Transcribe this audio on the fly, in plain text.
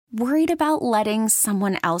Worried about letting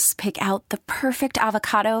someone else pick out the perfect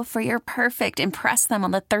avocado for your perfect impress them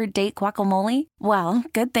on the third date guacamole? Well,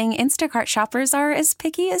 good thing Instacart shoppers are as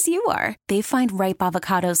picky as you are. They find ripe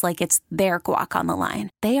avocados like it's their guac on the line.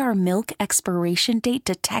 They are milk expiration date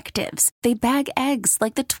detectives. They bag eggs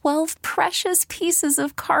like the 12 precious pieces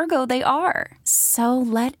of cargo they are. So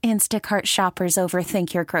let Instacart shoppers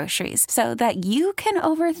overthink your groceries so that you can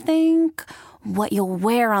overthink what you'll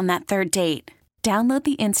wear on that third date. Download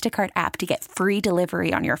the Instacart app to get free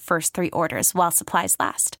delivery on your first 3 orders while supplies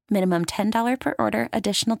last. Minimum $10 per order.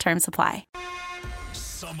 Additional terms apply.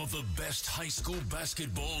 Some of the best high school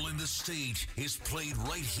basketball in the state is played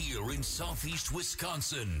right here in Southeast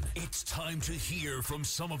Wisconsin. It's time to hear from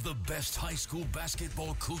some of the best high school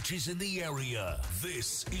basketball coaches in the area.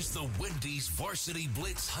 This is the Wendy's Varsity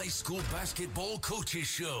Blitz High School Basketball Coaches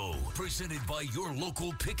Show, presented by your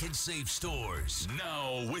local Pick and Save stores.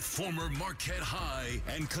 Now with former Marquette High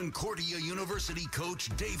and Concordia University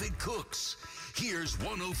coach David Cooks. Here's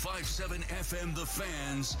 105.7 FM The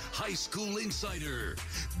Fan's High School Insider,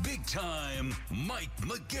 big time Mike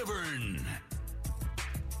McGivern.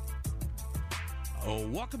 Oh,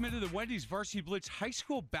 welcome into the Wendy's Varsity Blitz High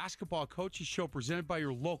School Basketball Coaches Show, presented by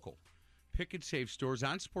your local Pick and Save stores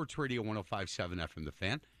on Sports Radio 105.7 FM The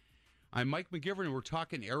Fan. I'm Mike McGivern, and we're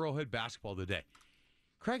talking Arrowhead basketball today.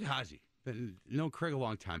 Craig Haase, been known Craig a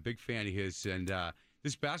long time, big fan of his, and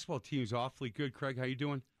this basketball team's awfully good. Craig, how you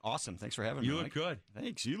doing? Awesome. Thanks for having me. You look Mike. good.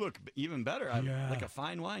 Thanks. You look even better. Yeah. Like a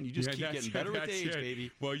fine wine. You just keep getting better with age, baby.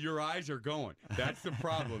 Well, your eyes are going. That's the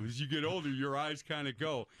problem. As you get older, your eyes kind of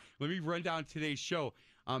go. Let me run down today's show.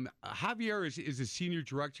 Javier is a senior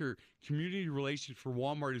director, community relations for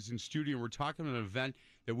Walmart, is in studio. And we're talking about an event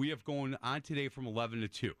that we have going on today from 11 to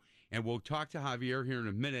 2. And we'll talk to Javier here in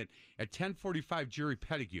a minute. At 10:45, Jerry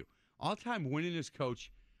Pettigrew, all-time winningest coach,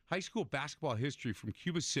 high school basketball history from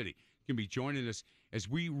Cuba City, going to be joining us as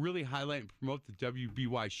we really highlight and promote the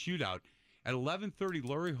WBY shootout. At 11:30,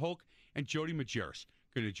 Larry Hulk and Jody Majerus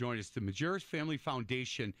going to join us. The Majerus Family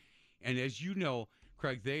Foundation, and as you know,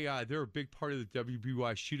 Craig, they're a big part of the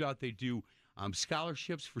WBY shootout. They do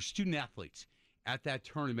scholarships for student athletes at that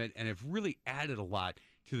tournament, and have really added a lot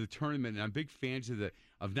to the tournament. And I'm big fans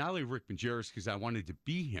of not only Rick Majerus, because I wanted to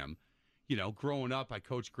be him. You know, growing up, I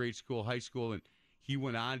coached grade school, high school, and he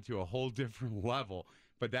went on to a whole different level.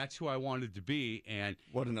 But that's who I wanted to be. And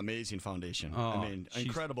what an amazing foundation. Oh, I mean,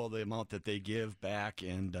 incredible the amount that they give back.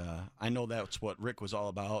 And I know that's what Rick was all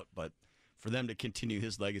about. But for them to continue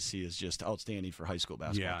his legacy is just outstanding for high school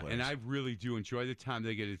basketball players. And I really do enjoy the time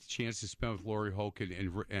they get a chance to spend with Lori Hoke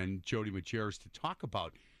and Jody Majerus to talk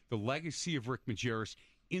about the legacy of Rick Majerus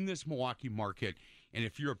in this Milwaukee market. And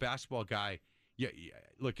if you're a basketball guy, yeah,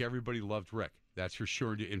 look, everybody loved Rick. That's for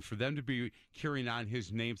sure. And for them to be carrying on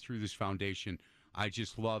his name through this foundation, I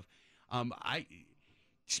just love.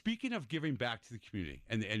 Speaking of giving back to the community,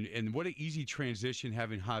 and what an easy transition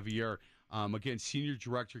having Javier, again, Senior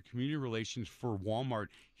Director, Community Relations for Walmart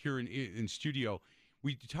here in studio.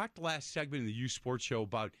 We talked last segment in the Youth Sports Show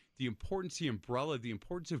about the importance, the umbrella, the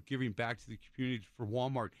importance of giving back to the community for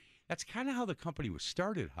Walmart. That's kind of how the company was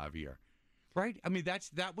started, Javier. Right? I mean,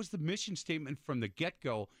 that was the mission statement from the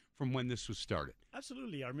get-go from when this was started.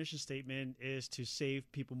 Absolutely. Our mission statement is to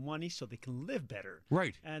save people money so they can live better.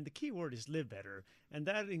 Right. And the key word is live better. And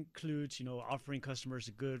that includes, offering customers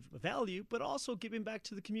a good value, but also giving back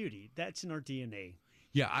to the community. That's in our DNA.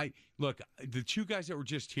 Yeah, look, the two guys that were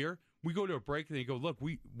just here, we go to a break and they go, look,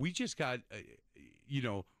 we just got,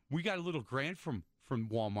 we got a little grant from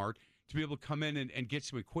Walmart to be able to come in and get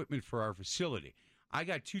some equipment for our facility. I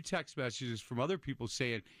got 2 text messages from other people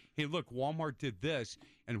saying, hey, look, Walmart did this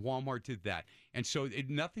and Walmart did that. And so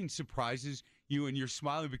nothing surprises you, and you're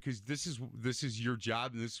smiling because this is your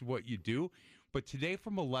job and this is what you do. But today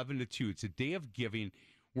from 11 to 2, it's a day of giving.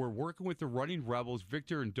 We're working with the Running Rebels,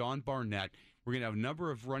 Victor and Dawn Barnett. We're going to have a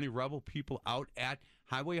number of Running Rebel people out at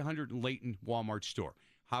Highway 100 in Layton Walmart store.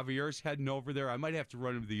 Javier's heading over there. I might have to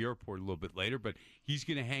run him to the airport a little bit later, but he's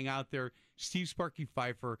going to hang out there. Steve Sparky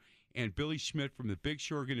Pfeiffer and Billy Schmidt from the Big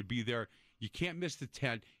Show are going to be there. You can't miss the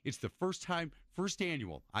tent. It's the first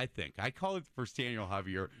annual, I think. I call it the first annual,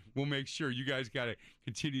 Javier. We'll make sure you guys got to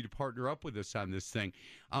continue to partner up with us on this thing.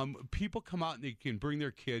 People come out and they can bring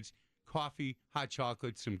their kids coffee, hot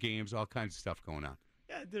chocolate, some games, all kinds of stuff going on.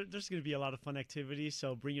 Yeah, there's going to be a lot of fun activities.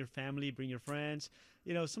 So bring your family, bring your friends.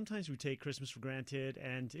 Sometimes we take Christmas for granted,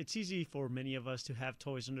 and it's easy for many of us to have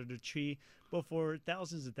toys under the tree. But for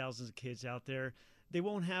thousands and thousands of kids out there, they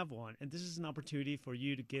won't have one. And this is an opportunity for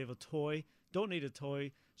you to give a toy, donate a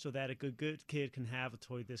toy, so that a good kid can have a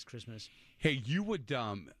toy this Christmas. Hey, you would,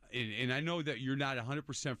 and I know that you're not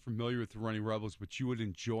 100% familiar with the Running Rebels, but you would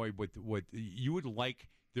enjoy what you would like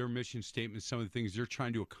their mission statement, some of the things they're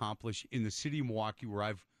trying to accomplish in the city of Milwaukee, where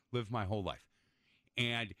I've lived my whole life.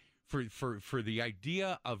 And for the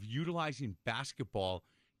idea of utilizing basketball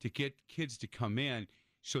to get kids to come in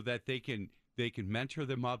so that they can mentor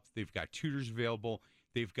them up. They've got tutors available.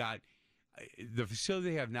 They've got the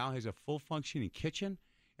facility they have now has a full functioning kitchen,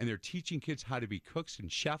 and they're teaching kids how to be cooks and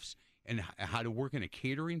chefs and how to work in a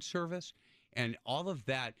catering service and all of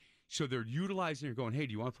that. So they're utilizing it, going, hey,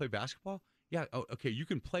 do you want to play basketball? Yeah, okay, you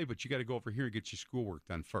can play, but you got to go over here and get your schoolwork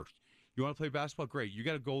done first. You want to play basketball? Great. You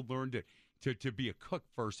got to go learn to be a cook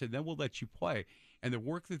first, and then we'll let you play. And the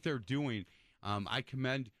work that they're doing, I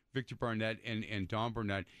commend Victor Barnett and Don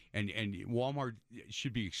Burnett, and Walmart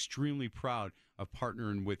should be extremely proud of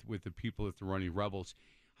partnering with the people at the Running Rebels.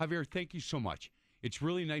 Javier, thank you so much. It's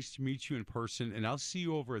really nice to meet you in person, and I'll see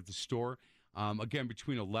you over at the store, again,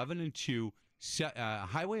 between 11 and 2,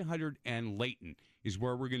 Highway 100 and Layton is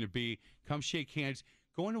where we're going to be. Come shake hands,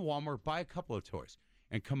 go into Walmart, buy a couple of toys,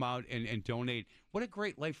 and come out and donate. What a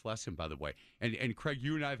great life lesson, by the way. And Craig,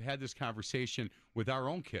 you and I have had this conversation with our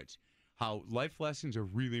own kids, how life lessons are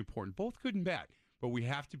really important, both good and bad. But we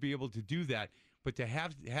have to be able to do that. But to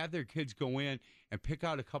have their kids go in and pick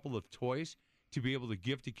out a couple of toys to be able to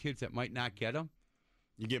give to kids that might not get them.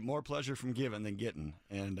 You get more pleasure from giving than getting.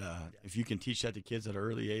 And if you can teach that to kids at an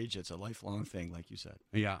early age, it's a lifelong thing, like you said.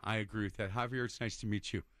 Yeah, I agree with that. Javier, it's nice to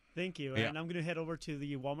meet you. Thank you. Yeah. And I'm going to head over to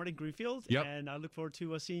the Walmart in Greenfield, Yep. and I look forward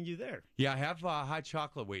to seeing you there. Yeah, I have hot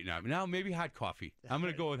chocolate waiting out. Now, maybe hot coffee. I'm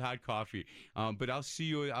going to go with hot coffee. But I'll see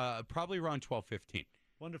you probably around 12:15.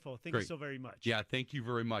 Wonderful. Thank Great. you so very much. Yeah, thank you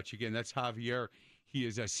very much. Again, that's Javier. He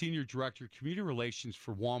is a Senior Director, Community Relations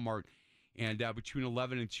for Walmart. And between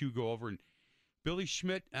 11 and 2, go over and Billy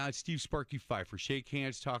Schmidt, Steve Sparky Pfeiffer, shake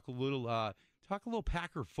hands, talk a little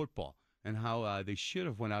Packer football and how they should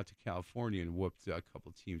have went out to California and whooped a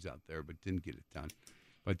couple teams out there, but didn't get it done.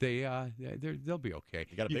 But they'll be okay.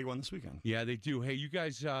 They got a big one this weekend. Yeah, they do. Hey, you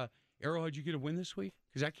guys, Arrowhead, you get a win this week?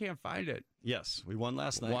 Because I can't find it. Yes, we won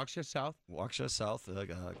last night. Waukesha South. Waukesha South,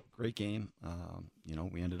 great game.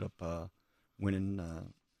 We ended up winning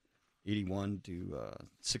 81 to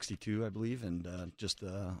 62, I believe, and just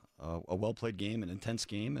a well-played game, an intense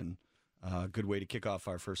game, and a good way to kick off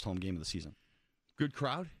our first home game of the season. Good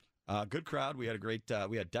crowd? Good crowd. We had a great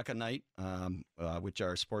we had DECA Night, which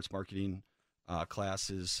our sports marketing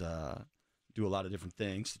classes do a lot of different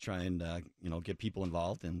things to try and get people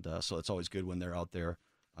involved, and so it's always good when they're out there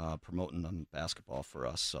promoting basketball for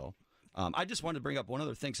us. So I just wanted to bring up one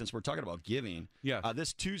other thing since we're talking about giving. Yeah.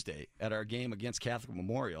 This Tuesday at our game against Catholic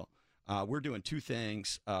Memorial, we're doing two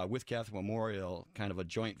things with Catholic Memorial, kind of a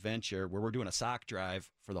joint venture where we're doing a sock drive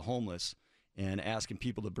for the homeless and asking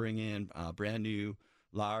people to bring in brand new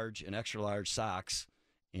large and extra large socks.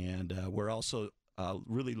 And we're also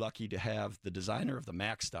really lucky to have the designer of the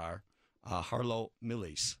Mac Star, Harlow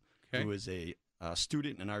Millis, Okay. who is a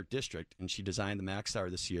student in our district, and she designed the Mac Star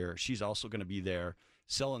this year. She's also going to be there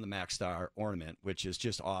selling the Mac Star ornament, which is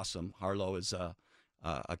just awesome. Harlow is a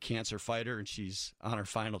cancer fighter, and she's on her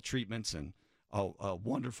final treatments, and a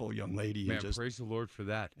wonderful young lady. Man, and just, praise the Lord for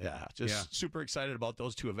that. yeah, just super excited about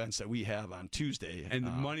those two events that we have on Tuesday. And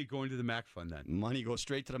the money going to the MAC Fund then. Money goes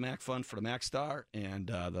straight to the MAC Fund for the Mac Star, and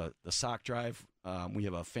the sock drive. We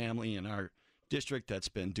have a family in our district that's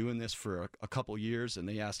been doing this for a couple years, and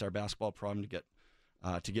they asked our basketball program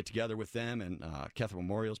to get together with them, and Catholic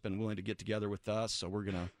Memorial's been willing to get together with us. So we're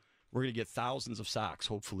gonna get thousands of socks,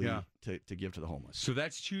 hopefully, Yeah. to give to the homeless. So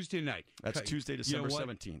that's Tuesday night. That's Tuesday, December what?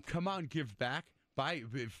 17th. Come out and give back. Buy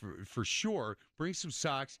for sure. Bring some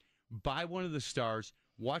socks. Buy one of the stars.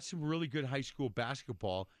 Watch some really good high school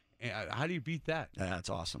basketball. How do you beat that? That's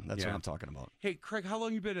awesome. That's Yeah. what I'm talking about. Hey, Craig, how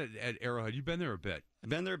long you been at Arrowhead? You've been there a bit. I've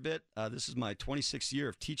been there a bit. This is my 26th year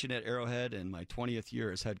of teaching at Arrowhead and my 20th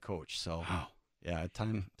year as head coach. So, Wow. yeah,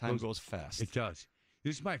 time goes fast. It does.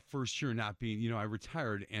 This is my first year not being, I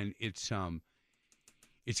retired, and it's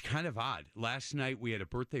kind of odd. Last night we had a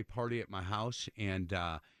birthday party at my house, and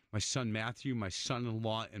my son Matthew, my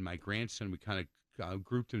son-in-law, and my grandson, we kind of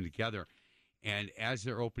grouped them together. And as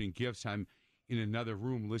they're opening gifts, I'm in another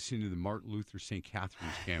room listening to the Martin Luther St.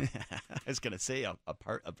 Catherine's game. I was going to say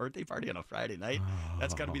a birthday party on a Friday night.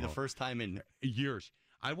 That's got to be the first time in Years.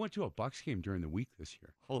 I went to a Bucks game during the week this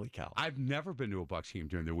year. Holy cow! I've never been to a Bucks game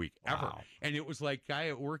during the week, ever. Wow. And it was like, guy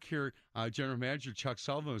at work here, General Manager Chuck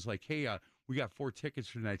Sullivan was like, hey, we got 4 tickets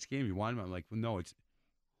for tonight's game. You want them? I'm like, well, no,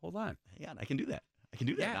 hold on. Yeah, I can do that. I can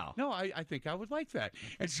do that now. No, I think I would like that.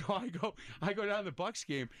 And so I go down to the Bucks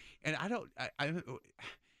game, and I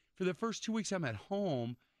for the first 2 weeks I'm at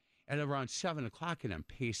home at around 7 o'clock, and I'm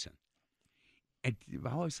pacing. And I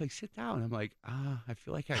always like, sit down. I'm like, I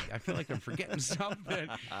feel like I'm forgetting something.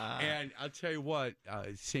 And I'll tell you what,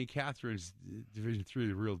 St. Catherine's Division III,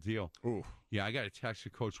 the real deal. Ooh, Yeah, I got a text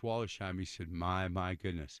from Coach Wallersheim. He said, my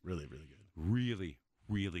goodness, really, really good. really,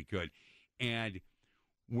 really good. And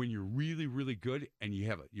when you're really, really good and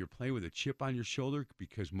you're playing with a chip on your shoulder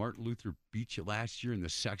because Martin Luther beat you last year in the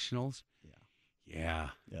sectionals. Yeah.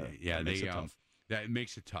 That makes it tough. That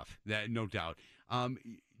makes it tough. That no doubt.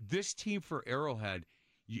 This team for Arrowhead,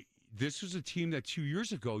 this was a team that 2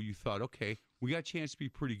 years ago you thought, okay, we got a chance to be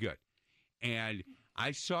pretty good. And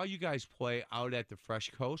I saw you guys play out at the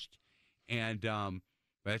Fresh Coast, and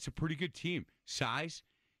that's a pretty good team. Size,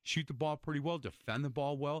 shoot the ball pretty well, defend the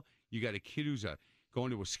ball well. You got a kid who's going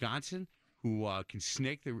to Wisconsin who can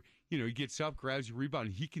snake he gets up, grabs your rebound,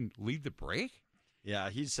 and he can lead the break. Yeah,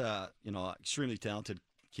 he's extremely talented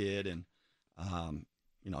kid, and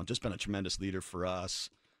just been a tremendous leader for us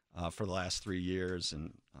for the last 3 years.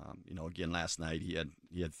 And again, last night he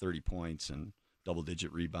had 30 points and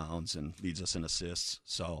double-digit rebounds and leads us in assists.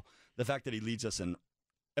 So the fact that he leads us in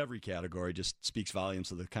every category just speaks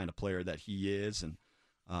volumes of the kind of player that he is. And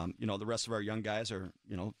the rest of our young guys are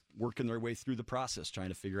working their way through the process, trying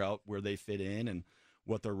to figure out where they fit in and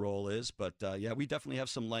what their role is. But we definitely have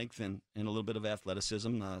some length and a little bit of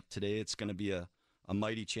athleticism. Today it's going to be a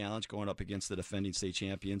mighty challenge going up against the defending state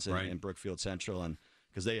champions in Brookfield Central, and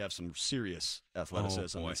because they have some serious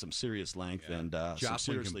athleticism and some serious length and some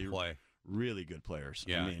seriously really good players.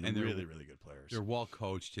 Yeah, and really, really good players. They're well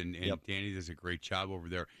coached, and Danny does a great job over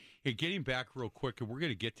there. Hey, getting back real quick, and we're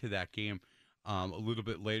going to get to that game a little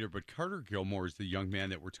bit later, but Carter Gilmore is the young man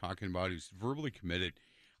that we're talking about who's verbally committed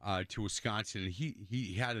to Wisconsin. And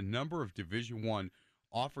he had a number of Division I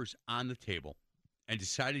offers on the table and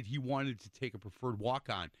decided he wanted to take a preferred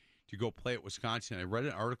walk-on to go play at Wisconsin. I read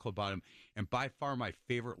an article about him, and by far my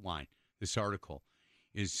favorite line, this article,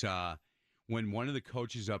 is when one of the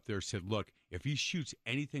coaches up there said, look, if he shoots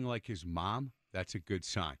anything like his mom, that's a good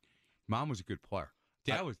sign. Mom was a good player.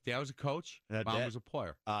 Dad was a coach. Mom was a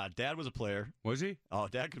player. Dad was a player. Was he? Oh,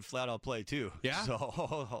 Dad could flat out play too. Yeah.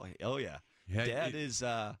 So, yeah.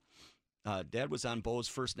 Dad was on Bo's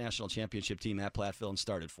first national championship team at Platteville and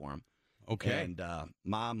started for him. Okay. And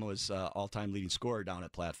Mom was all-time leading scorer down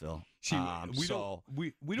at Platteville. See, we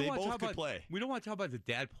don't want to talk about play. We don't want to talk about the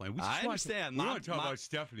dad playing. I understand. We want to talk about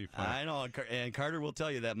Stephanie playing. I know, and Carter will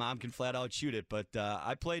tell you that Mom can flat out shoot it. But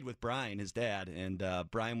I played with Brian, his dad, and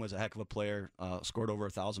Brian was a heck of a player. Scored over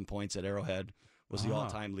 1,000 points at Arrowhead. Was the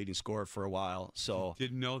all-time leading scorer for a while. So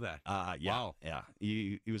didn't know that. Wow. Yeah,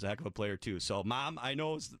 he was a heck of a player too. So Mom, I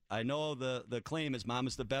know the claim is Mom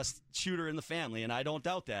is the best shooter in the family, and I don't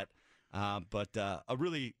doubt that. But a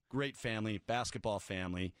really great family, basketball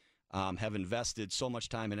family, have invested so much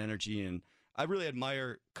time and energy, and I really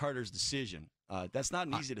admire Carter's decision. That's not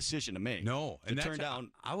an easy decision to make. No, and turn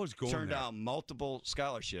down multiple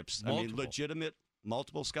scholarships. I mean, legitimate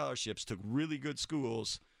multiple scholarships to really good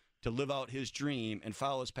schools to live out his dream and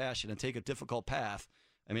follow his passion and take a difficult path.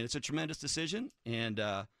 I mean, it's a tremendous decision, and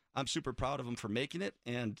I'm super proud of him for making it,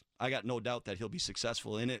 and I got no doubt that he'll be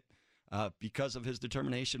successful in it. Because of his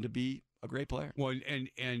determination to be a great player. Well,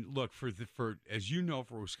 and look, for as you know,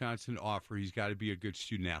 for Wisconsin to offer, he's got to be a good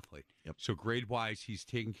student athlete. Yep. So grade-wise, he's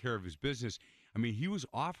taking care of his business. I mean, he was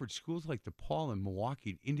offered schools like DePaul and Milwaukee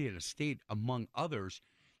and Indiana State, among others,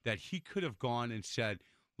 that he could have gone and said,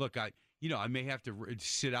 look, I may have to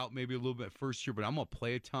sit out maybe a little bit first year, but I'm going to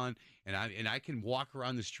play a ton, and I can walk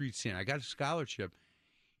around the streets saying, I got a scholarship.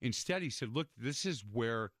 Instead, he said, look, this is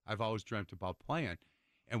where I've always dreamt about playing.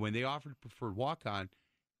 And when they offered preferred walk-on,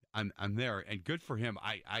 I'm there. And good for him.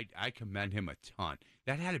 I commend him a ton.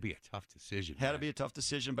 That had to be a tough decision. Had to be a tough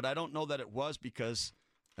decision, but I don't know that it was because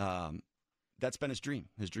that's been his dream.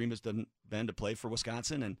 His dream has been to play for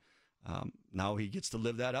Wisconsin, and now he gets to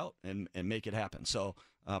live that out and make it happen. So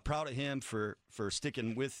proud of him for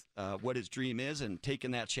sticking with what his dream is and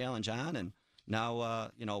taking that challenge on. And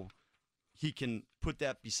now, he can put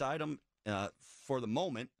that beside him for the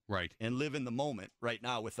moment, right, and live in the moment right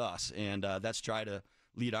now with us, and that's try to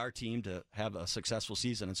lead our team to have a successful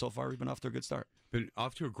season. And so far, we've been off to a good start. Been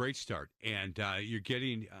off to a great start, and you're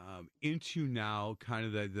getting into now kind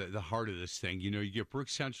of the heart of this thing. You get Brook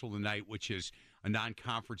Central tonight, which is a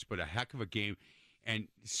non-conference but a heck of a game. And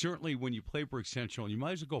certainly when you play Brook Central, you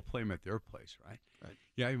might as well go play them at their place, right? Right.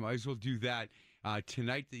 Yeah, you might as well do that.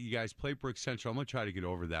 Tonight that you guys play Brook Central, I'm going to try to get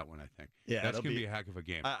over that one, I think. Yeah, that's it'll going to be be a heck of a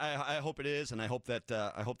game. I hope it is, and I hope that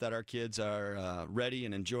our kids are ready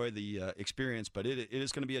and enjoy the experience. But it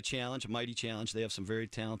is going to be a challenge, a mighty challenge. They have some very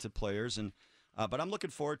talented players, and but I'm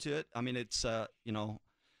looking forward to it. I mean, it's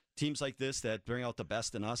teams like this that bring out the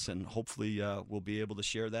best in us, and hopefully we'll be able to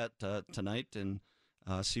share that tonight and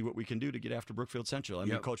see what we can do to get after Brookfield Central. I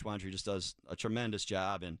mean, Coach Wandry just does a tremendous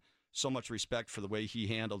job, and so much respect for the way he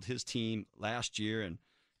handled his team last year, and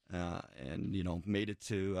made it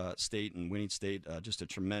to state and winning state. Just a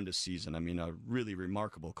tremendous season. I mean, a really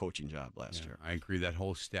remarkable coaching job last year. I agree. That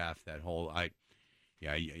whole staff, and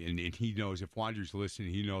he knows, if Wandry's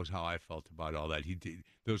listening, he knows how I felt about all that. He did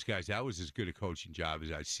those guys. That was as good a coaching job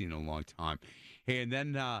as I've seen in a long time. Hey, and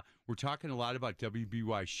then we're talking a lot about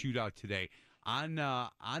WBY shootout today on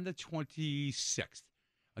the 26th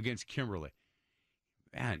against Kimberly.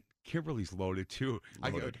 Man, Kimberly's loaded, too.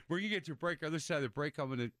 Loaded. We're going to get to a break. Other side of the break, I'm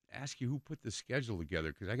going to ask you who put the schedule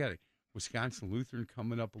together, because I got a Wisconsin Lutheran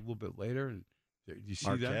coming up a little bit later. And do you see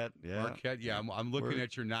Marquette, that? yeah. Marquette, yeah. I'm looking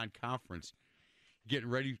at your non-conference, getting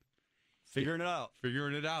ready. Figuring it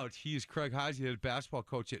out. He is Craig Heisey, head basketball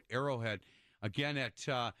coach at Arrowhead. Again, at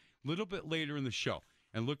a little bit later in the show.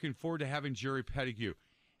 And looking forward to having Jerry Pettigrew,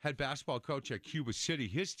 head basketball coach at Cuba City.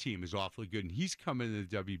 His team is awfully good, and he's coming in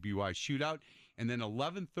the WBY shootout. And then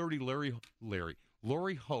 11:30,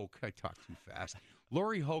 Lori Hoke. I talk too fast.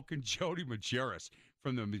 Lori Hoke and Jody Majerus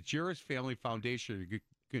from the Majerus Family Foundation are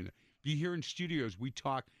going to be here in studios. We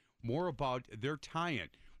talk more about their tie-in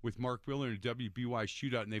with Mark Miller and WBY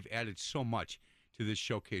shootout, and they've added so much to this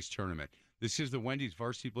showcase tournament. This is the Wendy's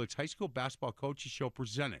Varsity Blitz High School Basketball Coaches Show,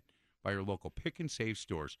 presented by your local Pick and Save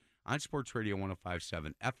stores on Sports Radio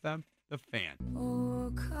 105.7 FM, The Fan.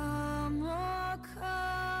 Oh, come,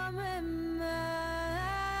 Emmanuel,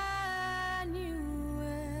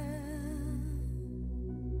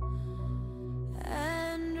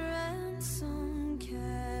 and ransom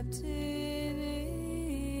captive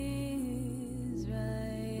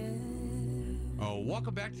Israel. Oh,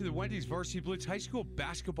 welcome back to the Wendy's Varsity Blitz High School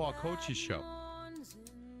Basketball Coaches Show.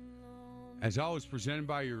 As always, presented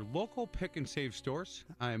by your local Pick and Save stores.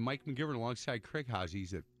 I'm Mike McGivern alongside Craig Heisey. He's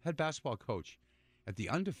the head basketball coach at the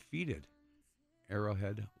undefeated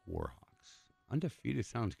Arrowhead Warhawks. Undefeated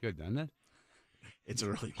sounds good, doesn't it? It's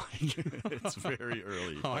early, Mike. It's very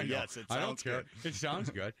early. Yes, it sounds I don't care. good. It sounds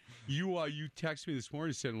good. You texted me this morning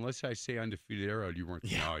and said, unless I say undefeated Arrowhead, you weren't.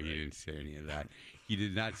 Yeah, no, you didn't say any of that. He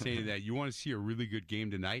did not say any of that. You want to see a really good game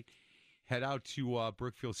tonight? Head out to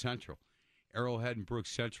Brookfield Central. Arrowhead and Brook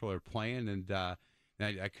Central are playing, and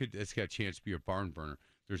that's got a chance to be a barn burner.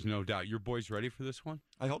 There's no doubt. Your boys ready for this one?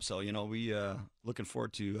 I hope so. We looking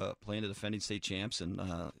forward to playing the defending state champs, and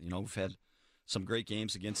we've had some great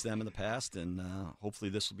games against them in the past, and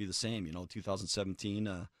hopefully this will be the same.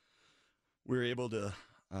 2017, we were able to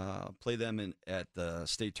play them at the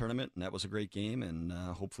state tournament, and that was a great game, and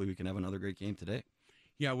hopefully we can have another great game today.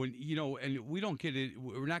 Yeah, and we don't get it.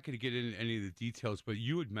 We're not going to get into any of the details, but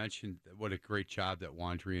you had mentioned what a great job that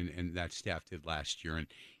Wandry and that staff did last year, and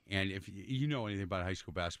if you know anything about high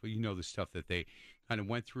school basketball, you know the stuff that they kind of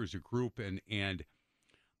went through as a group, and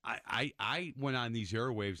I went on these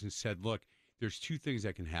airwaves and said, look, there's two things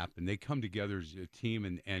that can happen. They come together as a team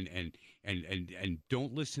and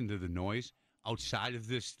don't listen to the noise outside of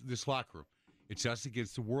this locker room. It's us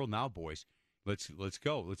against the world now, boys. Let's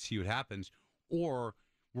go. Let's see what happens. Or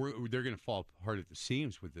they're going to fall apart at the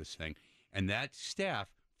seams with this thing. And that staff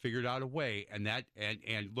figured out a way. And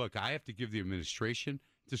look, I have to give the administration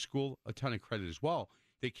to school a ton of credit as well.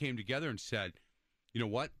 They came together and said, you know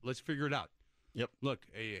what? Let's figure it out. Yep. Look,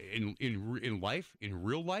 in life, in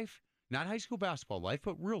real life, not high school basketball life,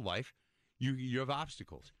 but real life, you have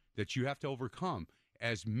obstacles that you have to overcome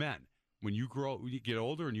as men. When you get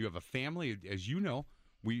older and you have a family, as you know,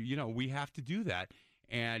 we have to do that.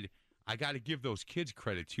 And I got to give those kids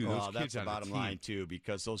credit too. Those kids that's the on bottom the team. line too,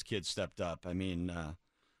 because those kids stepped up. I mean,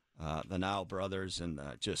 the Now brothers, and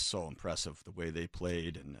just so impressive the way they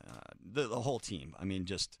played, and the whole team. I mean,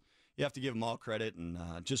 just you have to give them all credit, and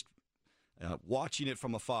just watching it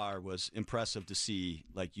from afar was impressive to see.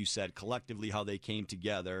 Like you said, collectively how they came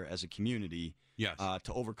together as a community, Yes.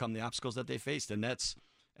 To overcome the obstacles that they faced, and that's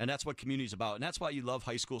what community is about, and that's why you love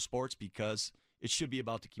high school sports, because it should be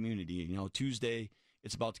about the community. Tuesday.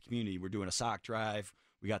 It's about the community. We're doing a sock drive.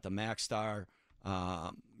 We got the Max Star,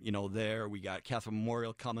 there. We got Catholic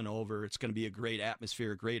Memorial coming over. It's going to be a great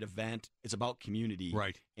atmosphere, a great event. It's about community.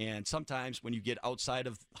 Right. And sometimes when you get outside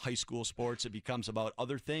of high school sports, it becomes about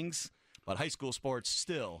other things. But high school sports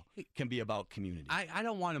still can be about community. I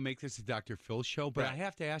don't want to make this a Dr. Phil show, but Right. I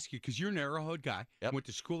have to ask you, because you're an Arrowhead guy. Yep. Went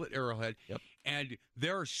to school at Arrowhead. Yep. And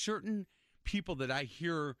there are certain people that I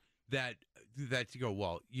hear that go,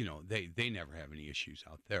 well, they never have any issues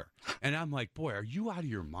out there. And I'm like, boy, are you out of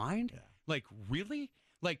your mind? Yeah. Like, really?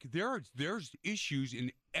 Like, there's issues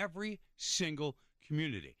in every single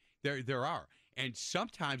community. There are. And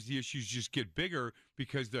sometimes the issues just get bigger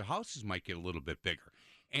because their houses might get a little bit bigger.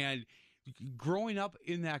 And growing up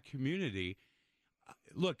in that community,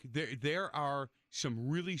 look, there are some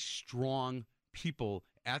really strong people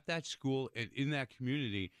at that school and in that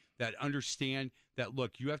community that understand that,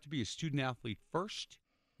 look, you have to be a student athlete first,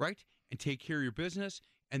 right? And take care of your business.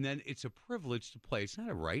 And then it's a privilege to play. It's not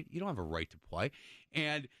a right. You don't have a right to play.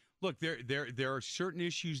 And look, there are certain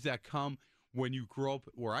issues that come when you grow up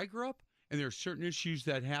where I grew up, and there are certain issues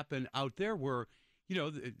that happen out there where,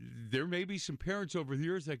 there may be some parents over the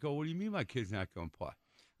years that go, what do you mean my kid's not going to play?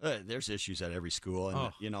 There's issues at every school,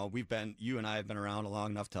 and you and I have been around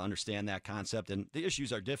long enough to understand that concept, and the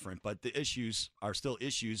issues are different, but the issues are still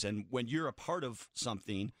issues. And when you're a part of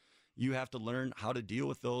something, you have to learn how to deal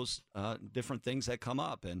with those different things that come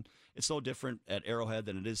up. And it's no different at Arrowhead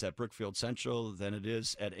than it is at Brookfield Central, than it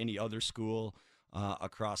is at any other school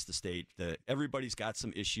across the state. Everybody's got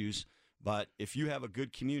some issues, but if you have a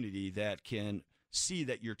good community that can see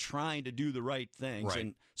that you're trying to do the right things, Right.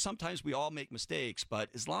 and sometimes we all make mistakes, but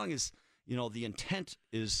as long as the intent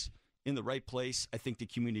is in the right place, I think the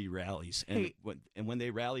community rallies, and Hey. when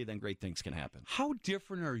they rally, then great things can happen. How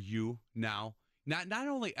different are you now? Not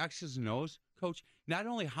only X's and O's, Coach, not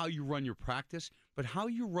only how you run your practice, but how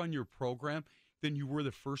you run your program than you were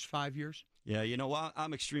the first 5 years? Yeah,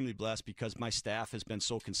 I'm extremely blessed because my staff has been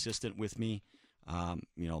so consistent with me.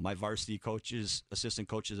 My varsity coaches, assistant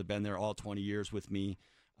coaches have been there all 20 years with me.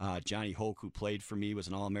 Johnny Hoke, who played for me, was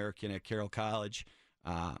an All-American at Carroll College.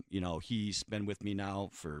 He's been with me now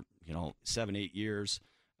for, 7-8 years.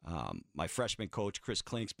 My freshman coach, Chris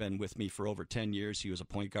Klink's been with me for over 10 years. He was a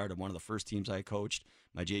point guard of one of the first teams I coached.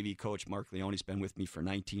 My JV coach, Mark Leone's been with me for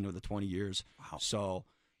 19 of the 20 years. Wow. So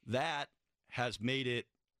that has made it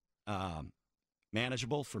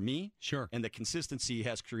manageable for me. Sure. And the consistency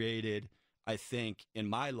has created, I think, in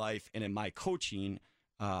my life and in my coaching,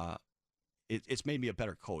 it's made me a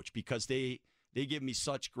better coach because they give me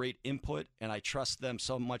such great input, and I trust them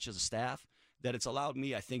so much as a staff that it's allowed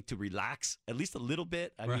me, I think, to relax at least a little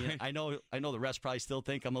bit. I mean, Right. I know the rest probably still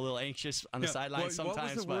think I'm a little anxious on the sidelines sometimes.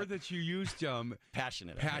 What was the word that you used?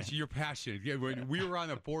 Passionate. You're passionate. Yeah, when we were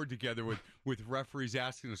on a board together with referees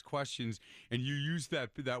asking us questions, and you used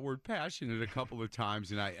that word passionate a couple of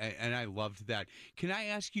times, and I loved that. Can I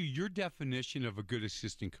ask you, your definition of a good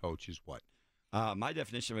assistant coach is what? My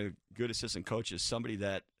definition of a good assistant coach is somebody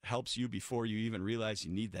that helps you before you even realize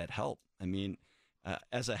you need that help. I mean,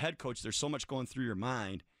 as a head coach, there's so much going through your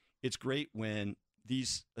mind. It's great when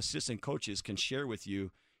these assistant coaches can share with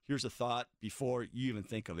you, here's a thought before you even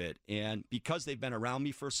think of it. And because they've been around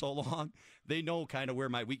me for so long, they know kind of where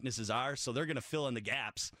my weaknesses are. So they're going to fill in the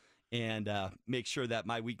gaps and make sure that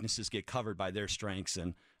my weaknesses get covered by their strengths.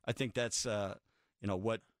 And I think that's,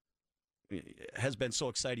 what has been so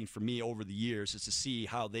exciting for me over the years is to see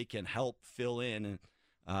how they can help fill in. And,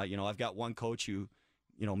 I've got one coach who,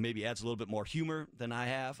 maybe adds a little bit more humor than I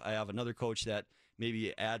have. I have another coach that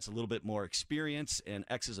maybe adds a little bit more experience and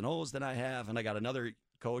X's and O's than I have. And I got another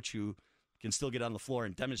coach who can still get on the floor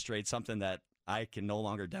and demonstrate something that I can no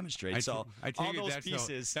longer demonstrate. I take all it those that's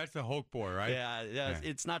pieces. That's the Hoke boy, right? Yeah,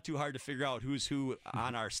 it's not too hard to figure out who's who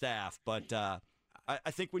on our staff. But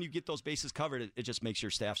I think when you get those bases covered, it just makes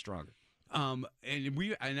your staff stronger. And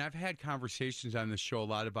I've had conversations on this show a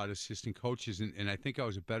lot about assistant coaches, and I think I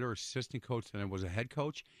was a better assistant coach than I was a head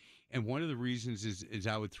coach. And one of the reasons is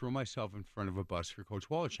I would throw myself in front of a bus for Coach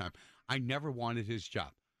Wallersheim. I never wanted his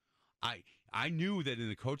job. I knew that in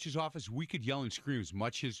the coach's office we could yell and scream as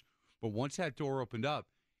much as, but once that door opened up,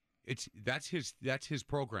 that's his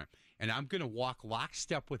program, and I'm going to walk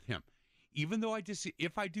lockstep with him. Even though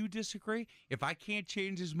if I do disagree, if I can't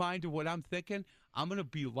change his mind to what I'm thinking, I'm going to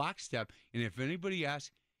be lockstep. And if anybody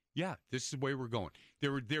asks, yeah, this is the way we're going.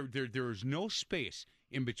 There is no space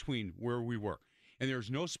in between where we were. And there was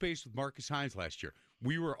no space with Marcus Hines last year.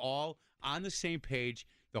 We were all on the same page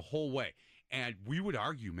the whole way. And we would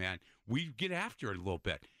argue, man. We'd get after it a little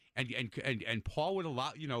bit. And Paul would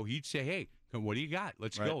allow, he'd say, hey, what do you got?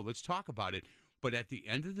 Let's go. Let's talk about it. But at the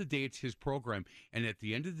end of the day, it's his program. And at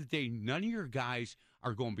the end of the day, none of your guys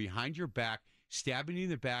are going behind your back, stabbing you in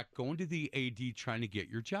the back, going to the AD, trying to get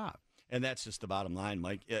your job. And that's just the bottom line,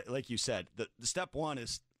 Mike. Like you said, the step one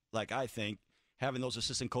is, like I think, having those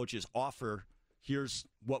assistant coaches offer here's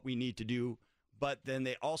what we need to do. But then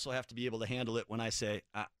they also have to be able to handle it when I say,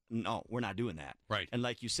 no, we're not doing that. Right. And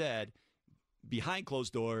like you said, behind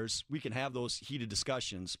closed doors, we can have those heated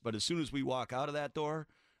discussions. But as soon as we walk out of that door,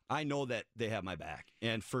 I know that they have my back.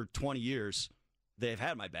 And for 20 years, they've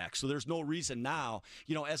had my back. So there's no reason now,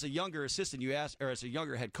 as a younger assistant, or as a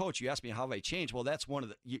younger head coach, you ask me how have I changed. Well, that's one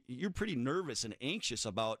of you're pretty nervous and anxious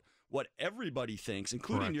about what everybody thinks,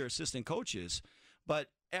 including Correct. your assistant coaches. But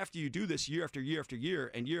after you do this year after year after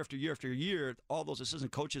year, and year after year after year, all those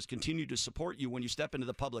assistant coaches continue to support you when you step into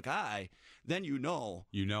the public eye, then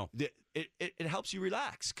that it helps you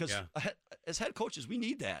relax. Because as head coaches, we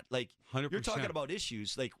need that. Like, 100%. you're talking about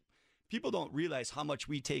issues. Like, people don't realize how much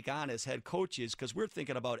we take on as head coaches because we're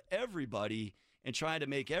thinking about everybody and trying to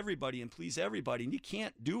make everybody and please everybody. And you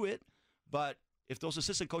can't do it. But if those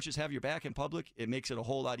assistant coaches have your back in public, it makes it a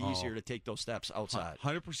whole lot easier to take those steps outside.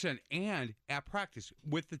 100%. And at practice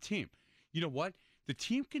with the team. You know what? The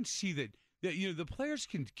team can see that the players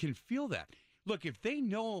can feel that. Look, if they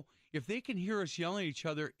can hear us yelling at each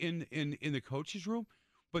other in the coach's room,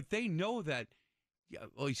 but they know that,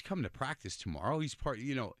 he's coming to practice tomorrow. He's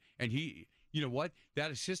and he, what?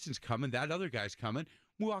 That assistant's coming. That other guy's coming.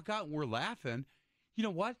 We walk out and we're laughing. You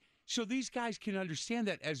know what? So these guys can understand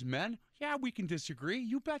that as men, we can disagree.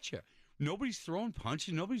 You betcha. Nobody's throwing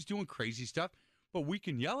punches. Nobody's doing crazy stuff. But we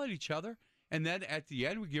can yell at each other. And then at the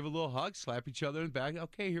end, we give a little hug, slap each other in the back.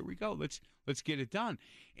 Okay, here we go. Let's get it done.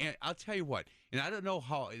 And I'll tell you what, and I don't know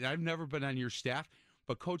how, and I've never been on your staff,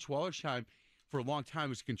 but Coach Wallersheim for a long time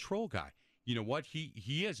was a control guy. You know what?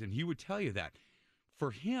 He is, and he would tell you that.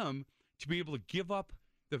 For him to be able to give up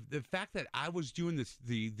the fact that I was doing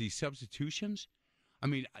the substitutions, I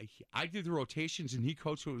mean, I did the rotations and he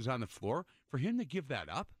coached what was on the floor. For him to give that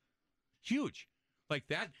up, huge. Like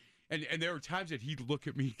that. And there were times that he'd look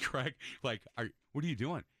at me, Craig, like, what are you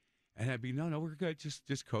doing? And I'd be, no, we're good.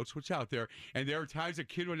 Just coach what's out there. And there were times a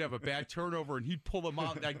kid would have a bad turnover and he'd pull them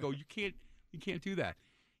out and I'd go, you can't do that.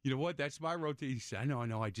 You know what? That's my rotation. He said, I know.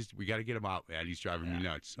 We got to get him out, man. He's driving me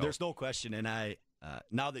nuts. So. There's no question. And I,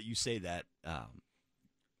 now that you say that,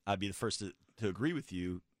 I'd be the first to agree with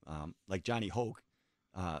you. Like Johnny Hoke,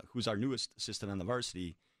 who's our newest assistant on the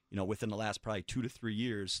varsity, within the last probably 2 to 3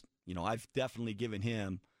 years, I've definitely given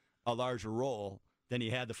him a larger role than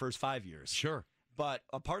he had the first 5 years. Sure. But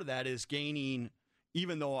a part of that is gaining,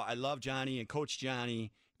 even though I love Johnny and Coach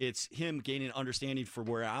Johnny, it's him gaining understanding for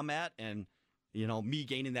where I'm at and, me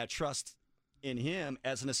gaining that trust in him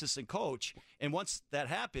as an assistant coach. And once that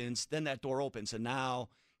happens, then that door opens. And now,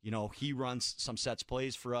 he runs some sets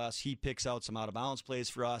plays for us. He picks out some out-of-bounds plays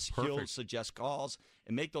for us. Perfect. He'll suggest calls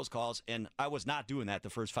and make those calls. And I was not doing that the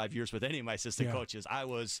first 5 years with any of my assistant coaches. I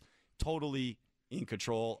was totally in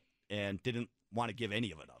control and didn't want to give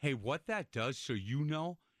any of it up. Hey, what that does, so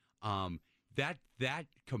that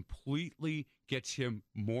completely gets him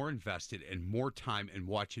more invested and more time and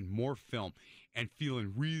watching more film and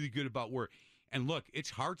feeling really good about where. And look, it's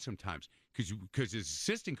hard sometimes because as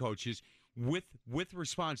assistant coaches, with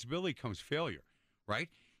responsibility comes failure, right?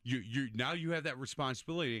 Now you have that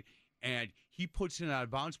responsibility, and he puts in an out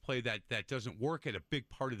of bounds play that doesn't work at a big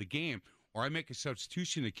part of the game, or I make a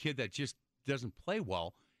substitution, a kid that just doesn't play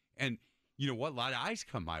well, and you know what? A lot of eyes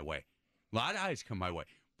come my way.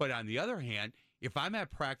 But on the other hand, if I'm at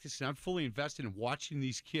practice and I'm fully invested in watching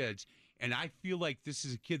these kids, and I feel like this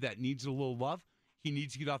is a kid that needs a little love, he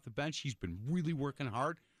needs to get off the bench. He's been really working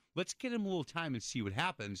hard. Let's get him a little time and see what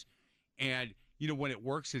happens. And when it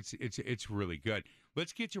works, it's really good.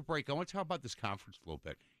 Let's get to a break. I want to talk about this conference a little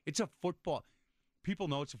bit. It's a football. People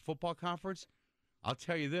know it's a football conference. I'll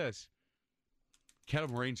tell you this. Kettle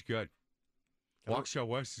Moraine's good. Waukesha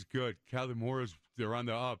West is good. Calamara's, they're on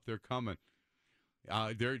the up. They're coming.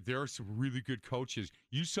 There are some really good coaches.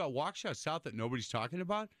 You saw Waukesha South that nobody's talking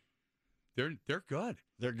about. They're good.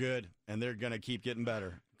 They're good, and they're going to keep getting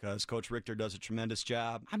better because Coach Richter does a tremendous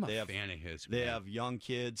job. I'm a fan of his. They have young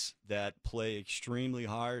kids that play extremely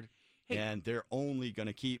hard, and they're only going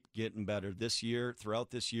to keep getting better this year.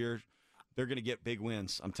 Throughout this year, they're going to get big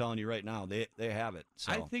wins. I'm telling you right now, they have it.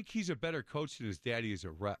 So. I think he's a better coach than his daddy is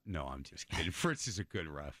a ref. No, I'm just kidding. Fritz is a good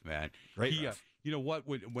ref, man. Great ref. You know what?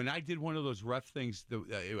 When I did one of those ref things,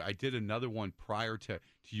 I did another one prior to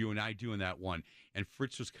you and I doing that one, and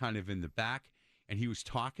Fritz was kind of in the back, and he was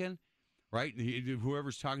talking, right? And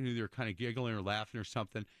whoever's talking to you, they're kind of giggling or laughing or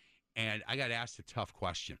something, and I got asked a tough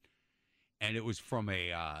question. And it was from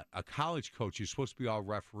a college coach who's supposed to be all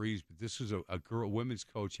referees, but this was a women's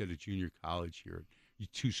coach at a junior college here,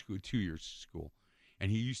 2 years of school. And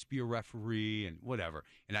he used to be a referee and whatever.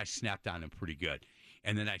 And I snapped on him pretty good.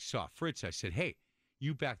 And then I saw Fritz. I said, hey,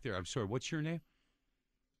 you back there, I'm sorry, what's your name?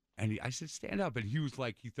 And I said, stand up. And he was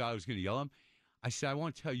like, he thought I was going to yell at him. I said, I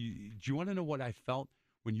want to tell you, do you want to know what I felt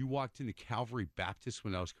when you walked into Calvary Baptist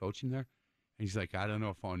when I was coaching there? And he's like, I don't know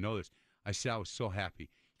if I want to know this. I said, I was so happy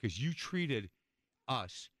because you treated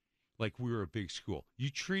us like we were a big school. You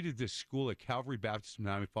treated this school at Calvary Baptist in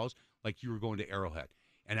Miami Falls like you were going to Arrowhead.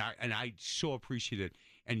 And I so appreciate it.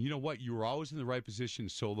 And you know what? You were always in the right position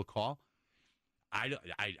to solo call.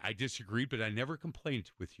 I disagreed, but I never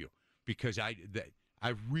complained with you because I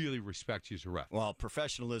really respect you as a ref. Well,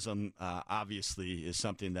 professionalism obviously is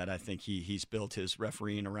something that I think he's built his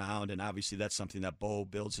refereeing around, and obviously that's something that Bo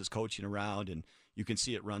builds his coaching around, and you can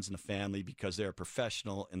see it runs in the family because they're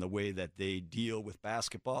professional in the way that they deal with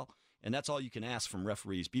basketball, and that's all you can ask from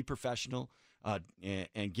referees. Be professional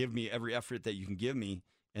and give me every effort that you can give me,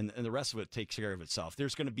 and the rest of it takes care of itself.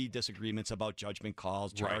 There's going to be disagreements about judgment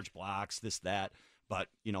calls, charge blocks, this, that, but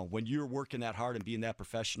when you're working that hard and being that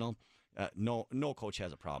professional, no coach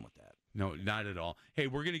has a problem with that. No, not at all. Hey,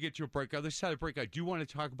 we're going to get to a break. Other side of the break, I do want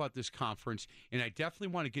to talk about this conference, and I definitely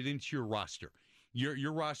want to get into your roster.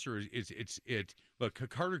 Your roster is look,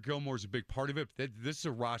 Carter Gilmore is a big part of it. But this is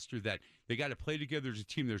a roster that they got to play together as a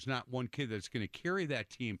team. There's not one kid that's going to carry that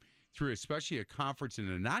team through, especially a conference and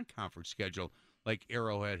a non-conference schedule like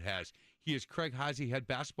Arrowhead has. He is Craig Haase, head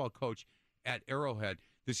basketball coach at Arrowhead.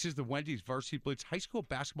 This is the Wendy's Varsity Blitz High School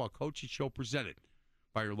Basketball Coaches Show presented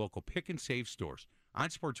by your local Pick and Save stores on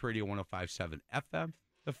Sports Radio 105.7 FM,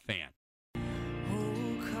 The Fan.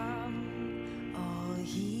 Oh, come, all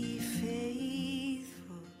ye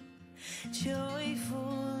faithful,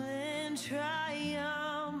 joyful and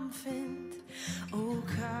triumphant. Oh,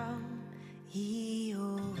 come ye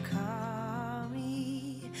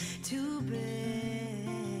to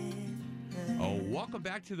Bethlehem. Oh, welcome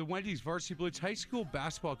back to the Wendy's Varsity Blitz High School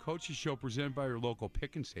Basketball Coaches Show presented by your local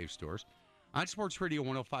Pick and Save stores on Sports Radio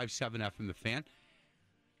 105.7 FM, The Fan.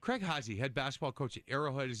 Craig Haase, head basketball coach at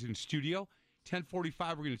Arrowhead, is in studio. 10:45,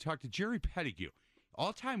 we're going to talk to Jerry Pettigrew,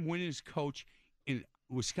 all-time winningest coach in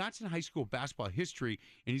Wisconsin high school basketball history,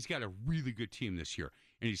 and he's got a really good team this year.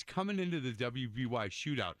 And he's coming into the WBY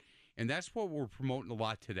Shootout, and that's what we're promoting a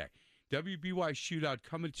lot today. WBY Shootout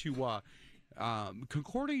coming to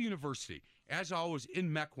Concordia University, as always, in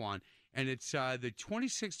Mequon. And it's the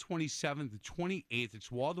 26th, 27th, the 28th.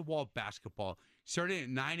 It's wall-to-wall basketball starting at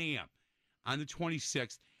 9 a.m. on the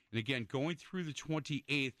 26th. And, again, going through the 28th.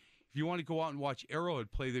 If you want to go out and watch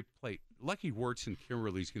Arrowhead play, they play. Lucky Wirtz and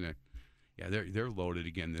Kimberly's going to – yeah, they're loaded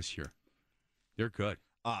again this year. They're good.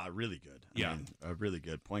 Really good. Yeah. Really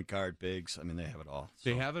good. Point guard, bigs. I mean, they have it all. So.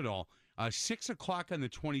 They have it all. 6 o'clock on the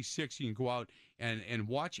 26th, you can go out and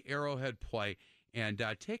watch Arrowhead play and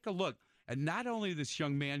take a look at not only this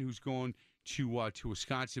young man who's going to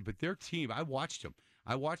Wisconsin, but their team. I watched them.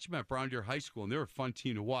 I watched them at Brown Deer High School, and they're a fun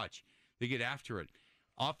team to watch. They get after it.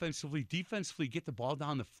 Offensively, defensively, get the ball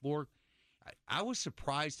down the floor. I was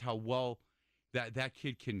surprised how well that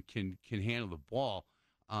kid can handle the ball.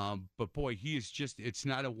 But, boy, he is just – it's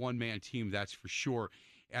not a one-man team, that's for sure.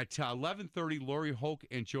 At 11:30, Lori Hoke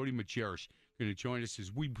and Jody Majerus are going to join us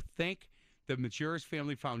as we thank the Majerus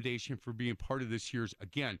Family Foundation for being part of this year's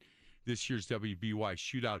WBY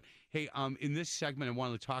Shootout. Hey, in this segment, I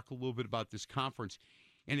wanted to talk a little bit about this conference.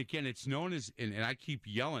 And, again, it's known as, and I keep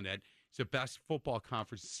yelling it, it's the best football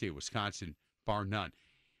conference in the state of Wisconsin, bar none.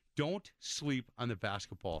 Don't sleep on the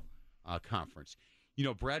basketball conference. You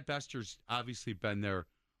know, Brad Bester's obviously been there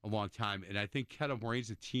a long time, and I think Kettle Moraine's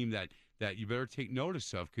a team that you better take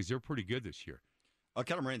notice of because they're pretty good this year.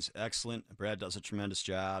 Kettle Moraine's excellent. Brad does a tremendous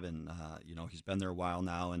job, and, he's been there a while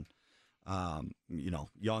now, and,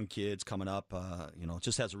 young kids coming up,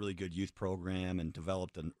 just has a really good youth program and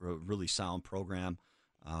developed a really sound program.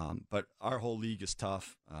 But our whole league is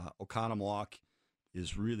tough. Oconomowoc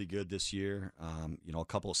is really good this year. A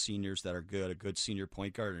couple of seniors that are good, a good senior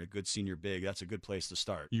point guard and a good senior big. That's a good place to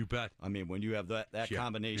start. You bet. I mean, when you have that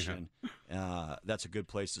combination, that's a good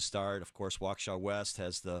place to start. Of course, Waukesha West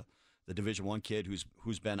has the Division I kid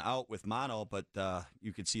who's been out with mono, but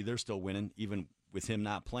you can see they're still winning, even with him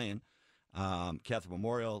not playing. Catholic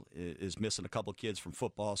Memorial is missing a couple kids from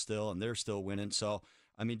football still, and they're still winning. So,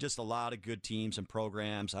 I mean, just a lot of good teams and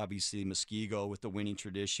programs. Obviously, Muskego with the winning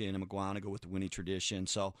tradition and McGuanago with the winning tradition.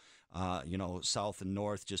 So, South and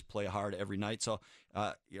North just play hard every night. So,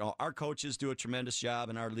 our coaches do a tremendous job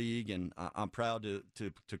in our league, and I'm proud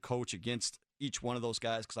to coach against each one of those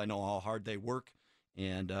guys because I know how hard they work.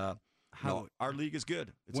 And, No, our league is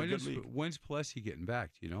good. It's a good league. When's Plessy getting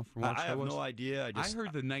back? Do you know? From what I have no idea. I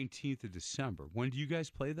heard the 19th of December. When do you guys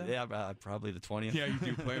play that? Yeah, probably the 20th. Yeah, you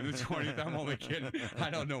do play on the 20th. I'm only kidding. I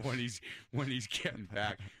don't know when he's getting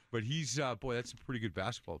back, but he's boy, that's a pretty good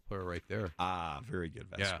basketball player right there. Very good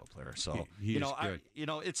basketball player. So he is good.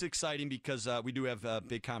 It's exciting because we do have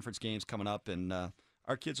big conference games coming up, and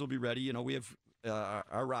our kids will be ready. You know, we have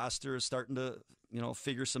our roster is starting to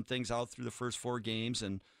figure some things out through the first 4 games,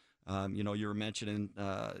 and you were mentioning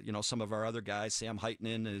some of our other guys. Sam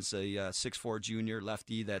Heitnen is a 6'4" junior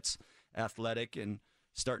lefty that's athletic and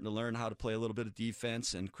starting to learn how to play a little bit of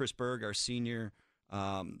defense. And Chris Berg, our senior,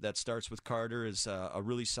 that starts with Carter, is a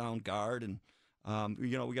really sound guard. And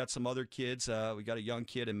we got some other kids. We got a young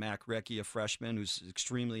kid in Mac Recchi, a freshman, who's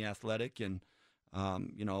extremely athletic. And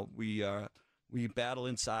we battle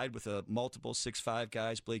inside with a multiple 6'5"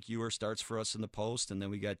 guys. Blake Ewer starts for us in the post, and then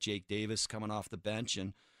we got Jake Davis coming off the bench.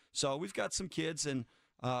 And so we've got some kids, and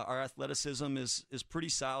our athleticism is pretty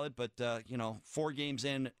solid. But 4 games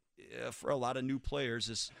in for a lot of new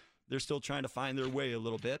players they're still trying to find their way a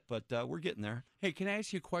little bit, but we're getting there. Hey, can I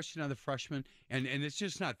ask you a question on the freshmen? And it's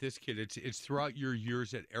just not this kid. It's throughout your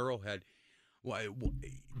years at Arrowhead.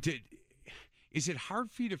 Is it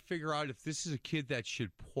hard for you to figure out if this is a kid that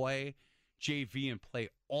should play JV and play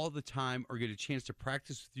all the time, or get a chance to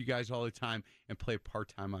practice with you guys all the time and play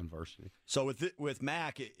part-time on varsity? So with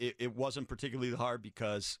Mac, it wasn't particularly hard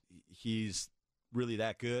because he's really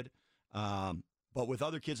that good. But with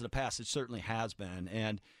other kids in the past, it certainly has been.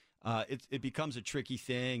 And it becomes a tricky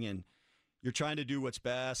thing, and you're trying to do what's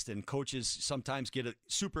best, and coaches sometimes get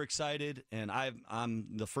super excited, and I'm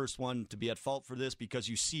the first one to be at fault for this because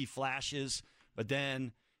you see flashes, but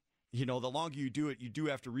then the longer you do it, you do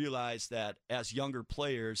have to realize that as younger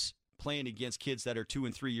players, playing against kids that are 2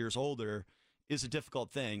 and 3 years older is a difficult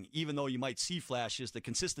thing. Even though you might see flashes, the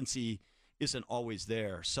consistency isn't always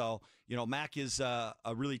there. So, Mac is a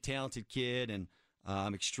really talented kid and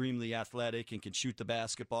extremely athletic and can shoot the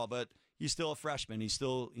basketball, but he's still a freshman. He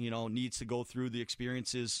still, needs to go through the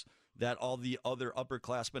experiences that all the other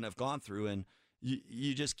upperclassmen have gone through, and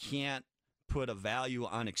you just can't put a value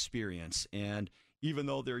on experience. And even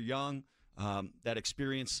though they're young, that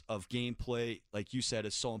experience of gameplay, like you said,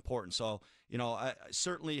 is so important. So, I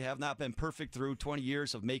certainly have not been perfect through 20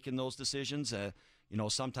 years of making those decisions.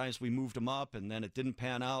 Sometimes we moved them up and then it didn't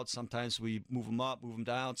pan out. Sometimes we move them up, move them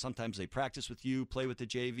down. Sometimes they practice with you, play with the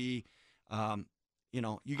JV.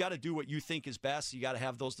 You got to do what you think is best. You got to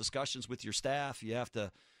have those discussions with your staff. You have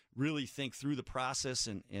to really think through the process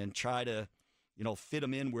and try to fit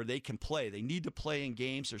them in where they can play. They need to play in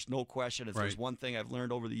games. There's no question. If there's one thing I've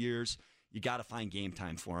learned over the years, you got to find game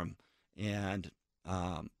time for them. And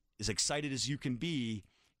as excited as you can be,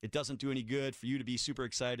 it doesn't do any good for you to be super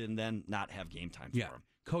excited and then not have game time for them.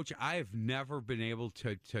 Coach, I have never been able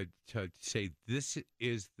to say this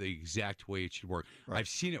is the exact way it should work. Right. I've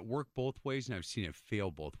seen it work both ways, and I've seen it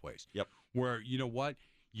fail both ways. Yep. Where, you know what,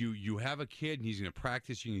 you have a kid, and he's going to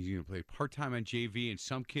practice, he's going to play part-time on JV, and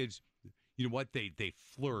some kids, you know what, they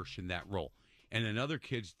flourish in that role. And then other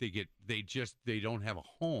kids, they don't have a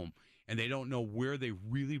home, and they don't know where they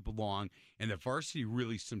really belong. And the varsity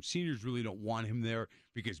some seniors really don't want him there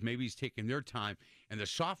because maybe he's taking their time, and the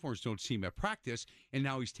sophomores don't see him at practice, and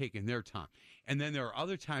now he's taking their time. And then there are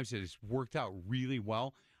other times that it's worked out really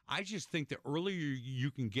well. I just think the earlier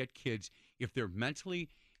you can get kids, if they're mentally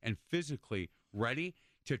and physically ready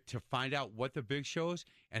to find out what the big show is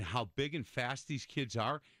and how big and fast these kids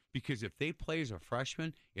are, because if they play as a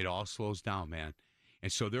freshman, it all slows down, man.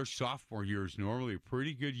 And so their sophomore year is normally a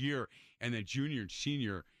pretty good year, and then junior and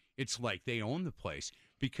senior, it's like they own the place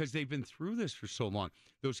because they've been through this for so long.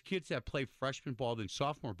 Those kids that play freshman ball than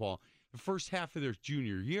sophomore ball, the first half of their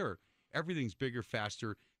junior year, everything's bigger,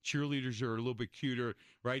 faster. Cheerleaders are a little bit cuter,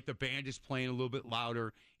 right? The band is playing a little bit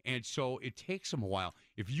louder, and so it takes them a while.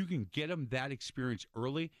 If you can get them that experience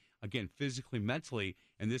early, again, physically, mentally,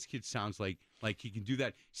 and this kid sounds like he can do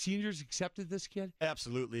that. Seniors accepted this kid?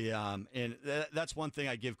 Absolutely, and that's one thing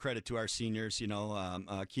I give credit to our seniors. Keegan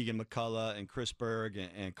McCullough and Chris Berg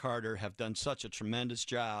and Carter have done such a tremendous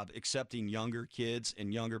job accepting younger kids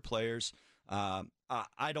and younger players.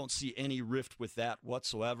 I don't see any rift with that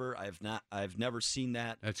whatsoever. I've never seen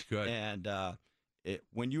that. That's good. And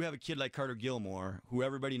when you have a kid like Carter Gilmore, who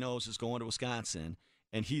everybody knows is going to Wisconsin,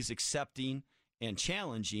 and he's accepting and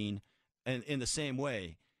challenging, and in the same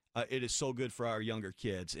way, it is so good for our younger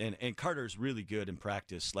kids. And Carter's really good in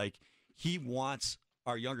practice. Like, he wants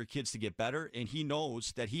our younger kids to get better, and he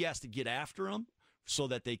knows that he has to get after them so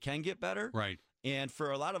that they can get better. Right. And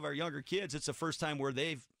for a lot of our younger kids, it's the first time where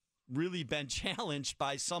they've really been challenged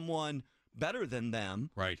by someone better than them.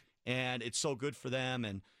 Right. and it's so good for them,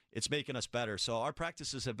 and it's making us better. So our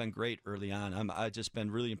practices have been great early on. I've just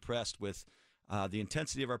been really impressed with the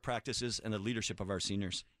intensity of our practices and the leadership of our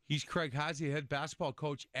seniors. He's Craig Haase, head basketball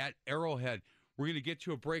coach at Arrowhead. We're going to get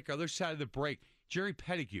to a break. Other side of the break, Jerry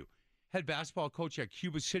Pettigrew, head basketball coach at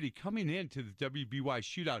Cuba City, coming into the WBY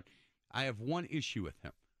shootout. I have one issue with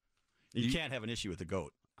him. You can't have an issue with the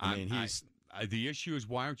GOAT. I mean, the issue is,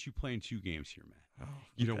 why aren't you playing 2 games here, man? Oh,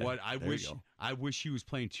 you know okay. what? I There you go. wish he was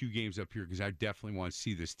playing 2 games up here, because I definitely want to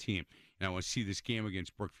see this team, and I want to see this game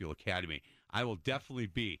against Brookfield Academy. I will definitely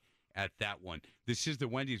be at that one. This is the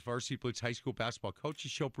Wendy's Varsity Blitz High School Basketball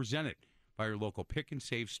Coaches Show, presented by your local pick and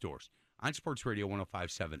save stores on Sports Radio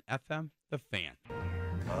 105.7 FM, The Fan.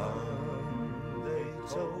 They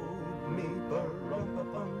told me,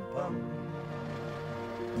 bum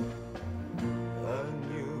a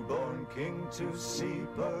newborn king to see,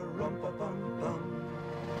 bum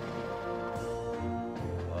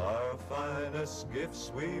our finest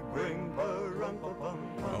gifts we bring,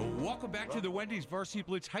 Welcome back to the Wendy's Varsity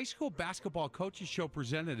Blitz High School Basketball Coaches Show,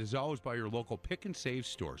 presented as always by your local pick and save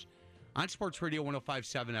stores on Sports Radio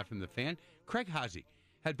 105.7 FM, The Fan. Craig Haase,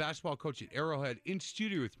 head basketball coach at Arrowhead, in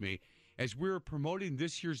studio with me as we're promoting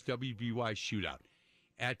this year's WBY shootout.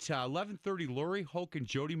 At 11:30, Lori Hoke and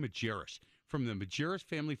Jody Majerus from the Majerus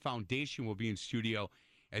Family Foundation will be in studio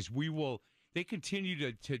as they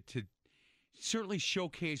continue to certainly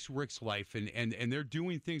showcase Rick's life, and they're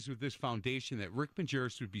doing things with this foundation that Rick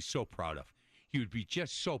Majerus would be so proud of. He would be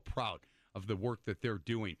just so proud of the work that they're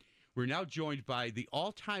doing. We're now joined by the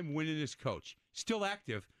all-time winningest coach, still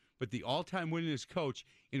active, but the all-time winningest coach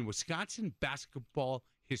in Wisconsin basketball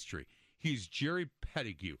history. He's Jerry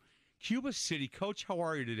Pettigrew. Cuba City. Coach, how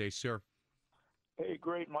are you today, sir? Hey,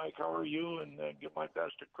 great, Mike. How are you? And give my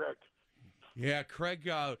best to Craig. Yeah, Craig,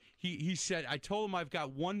 he said, I told him I've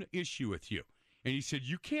got one issue with you. And he said,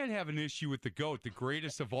 you can't have an issue with the GOAT, the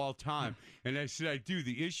greatest of all time. And I said, I do.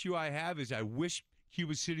 The issue I have is I wish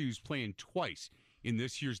Cuba City was playing twice in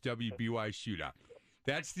this year's WBY shootout.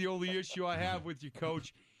 That's the only issue I have with you,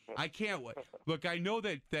 Coach. I can't wait. Look, I know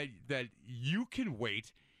that you can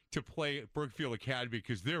wait to play Brookfield Academy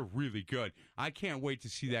because they're really good. I can't wait to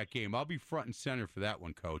see that game. I'll be front and center for that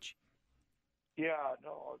one, Coach. Yeah,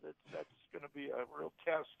 no, that's going to be a real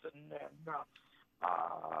test. And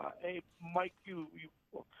hey, Mike, you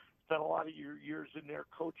spent a lot of your years in there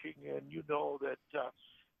coaching, and you know that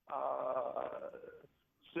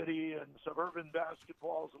city and suburban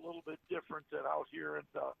basketball is a little bit different than out here in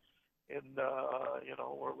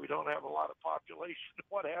where we don't have a lot of population,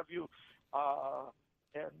 what have you.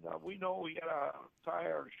 And we know we got to tie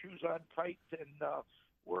our shoes on tight, and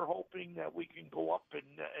we're hoping that we can go up and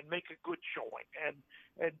make a good showing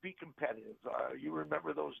and be competitive. You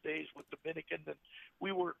remember those days with Dominican, and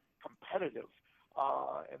we were competitive,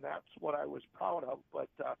 and that's what I was proud of. But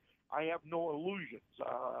I have no illusions.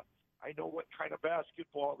 I know what kind of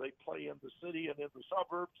basketball they play in the city and in the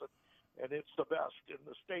suburbs, and it's the best in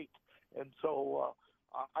the state. And so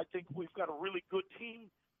I think we've got a really good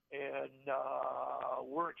team, and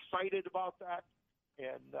we're excited about that.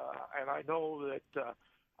 And I know that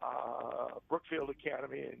Brookfield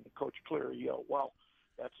Academy and Coach Cleary,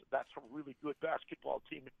 that's a really good basketball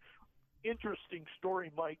team. Interesting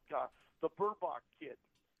story, Mike. The Burbach kid,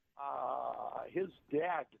 his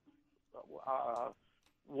dad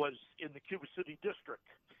was in the Cuba City district,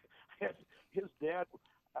 and his dad,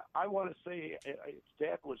 I want to say his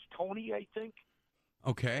dad was Tony, I think.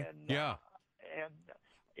 Okay. And, yeah. And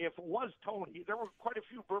if it was Tony, there were quite a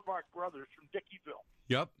few Burbach brothers from Dickeyville.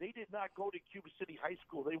 Yep. They did not go to Cuba City High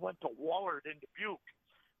School. They went to Wallard in Dubuque.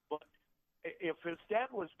 But if his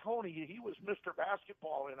dad was Tony, he was Mr.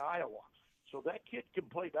 Basketball in Iowa. So that kid can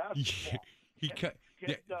play basketball.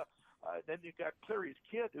 Then you got Cleary's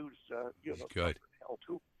kid, who's good. Hell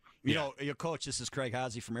too. You know, your coach, this is Craig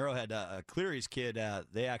Haase from Arrowhead. Cleary's kid,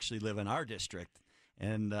 they actually live in our district.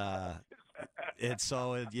 And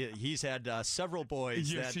he's had several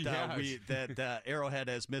boys yes, that Arrowhead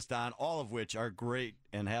has missed on, all of which are great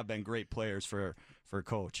and have been great players for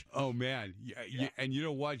Coach. Oh man, yeah. And you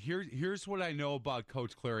know what? Here's what I know about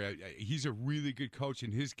Coach Cleary. He's a really good coach,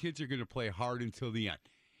 and his kids are going to play hard until the end.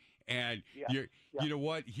 And you know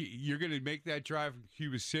what? You're going to make that drive from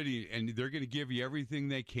Cuba City, and they're going to give you everything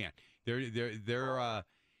they can. They're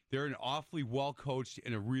an awfully well-coached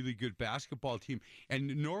and a really good basketball team.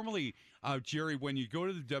 And normally, Jerry, when you go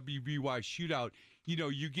to the WBY shootout,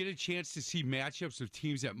 you get a chance to see matchups of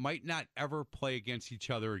teams that might not ever play against each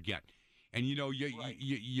other again. And, you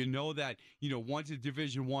know that, one's a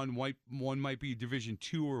Division I, one might be a Division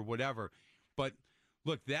II or whatever. But,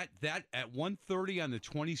 look, that at 1:30 on the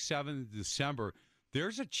 27th of December,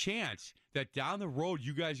 there's a chance that down the road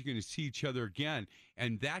you guys are going to see each other again,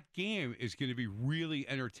 and that game is going to be really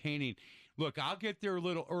entertaining. Look, I'll get there a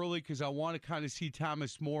little early because I want to kind of see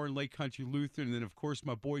Thomas More and Lake Country Lutheran, and then, of course,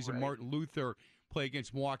 my boys in Martin Luther play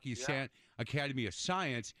against Milwaukee Academy of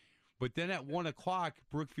Science. But then at 1 o'clock,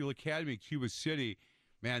 Brookfield Academy, Cuba City.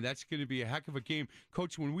 Man, that's going to be a heck of a game.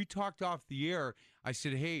 Coach, when we talked off the air, I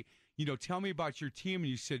said, hey, tell me about your team. And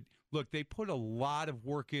you said, look, they put a lot of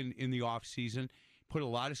work in the offseason, put a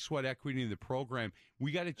lot of sweat equity in the program.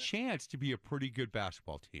 We got a chance to be a pretty good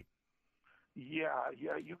basketball team. Yeah,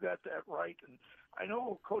 you got that right. And I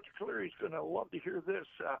know Coach Cleary's going to love to hear this.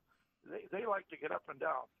 They like to get up and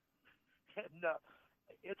down. And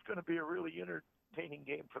it's going to be a really entertaining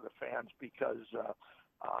game for the fans because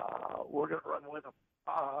we're going to run with them.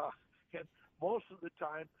 And most of the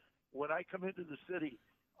time, when I come into the city,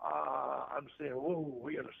 I'm saying, whoa,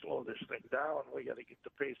 we got to slow this thing down. We got to get the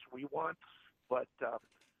pace we want. But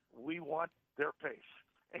we want their pace.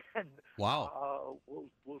 And wow,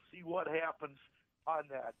 we'll see what happens on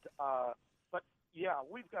that. But, yeah,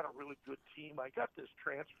 we've got a really good team. I got this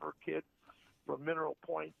transfer kid from Mineral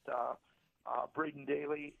Point, Braden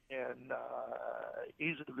Daly, and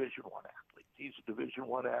he's a Division I athlete. He's a Division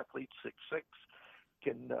I athlete, 6'6",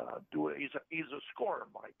 can do it. He's a scorer,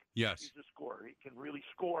 Mike. Yes. He's a scorer. He can really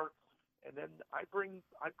score. And then I bring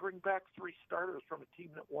back 3 starters from a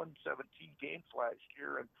team that won 17 games last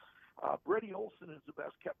year. And Brady Olson is the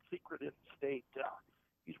best kept secret in the state.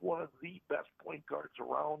 He's one of the best point guards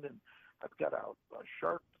around. And I've got a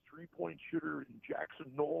sharp 3-point shooter in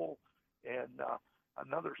Jackson Knoll and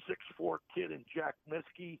another 6'4" kid in Jack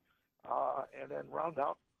Miskey. And then round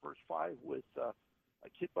out first 5 with a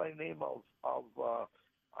kid by the name of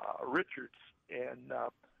Richards and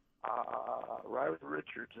Riley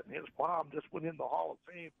Richards, and his mom just went in the Hall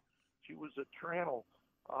of Fame. She was a Tranel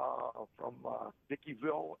from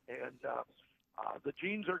Dickeyville, and the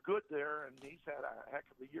genes are good there, and he's had a heck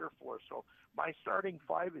of a year for us. So my starting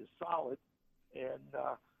 5 is solid, and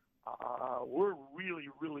we're really,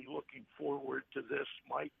 really looking forward to this,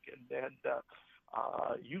 Mike. And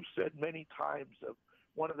you said many times of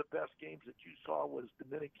one of the best games that you saw was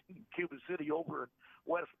Dominican Cuba City over in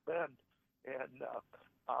West Bend. And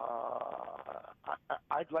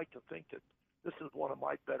I'd like to think that this is one of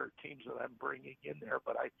my better teams that I'm bringing in there.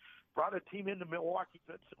 But I brought a team into Milwaukee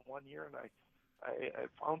Vincent one year, and I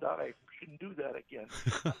found out I shouldn't do that again.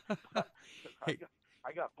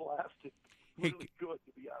 I got blasted really good,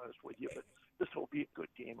 to be honest with you. But this will be a good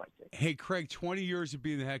game, I think. Hey, Craig, 20 years of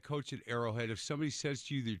being the head coach at Arrowhead. If somebody says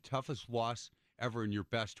to you your toughest loss ever and your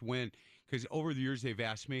best win, because over the years they've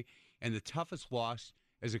asked me, and the toughest loss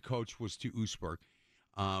as a coach was to Oostburg.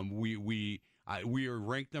 We were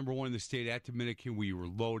ranked number 1 in the state at Dominican. We were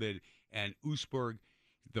loaded, and Oostburg,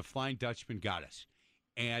 the Flying Dutchman, got us.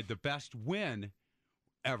 And the best win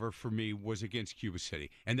ever for me was against Cuba City.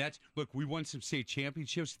 And look, we won some state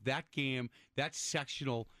championships. That game, that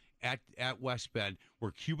sectional at West Bend,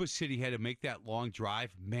 where Cuba City had to make that long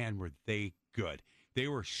drive, man, were they good. They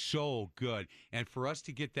were so good. And for us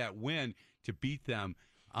to get that win, to beat them,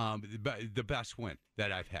 the best win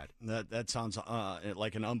that I've had. That sounds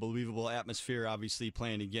like an unbelievable atmosphere. Obviously,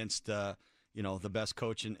 playing against the best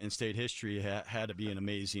coach in state history had to be an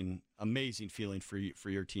amazing feeling for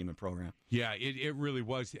your team and program. Yeah, it really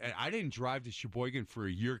was. I didn't drive to Sheboygan for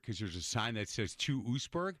a year because there's a sign that says to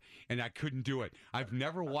Oostburg, and I couldn't do it. I've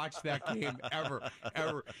never watched that game ever.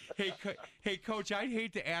 Hey, Coach, I'd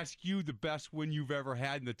hate to ask you the best win you've ever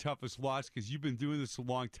had and the toughest loss because you've been doing this a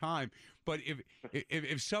long time. But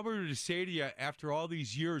if somebody were to say to you after all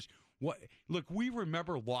these years, look, we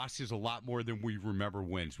remember losses a lot more than we remember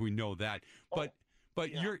wins. We know that. But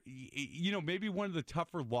yeah. you're maybe one of the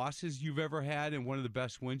tougher losses you've ever had and one of the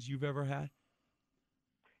best wins you've ever had?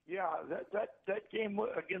 Yeah, that game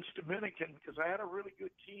against Dominican, because I had a really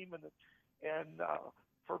good team, and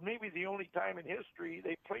for maybe the only time in history,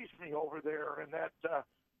 they placed me over there in that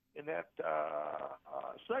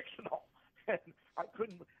sectional. And I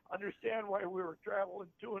couldn't understand why we were traveling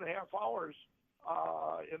 2.5 hours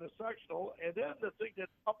in a sectional. And then the thing that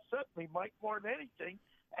upset me, Mike, more than anything,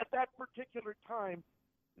 at that particular time,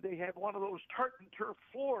 they had one of those tartan turf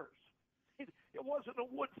floors. It wasn't a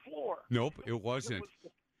wood floor. Nope, it wasn't.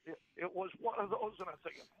 It was one of those, and I'm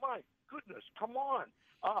thinking, my goodness, come on.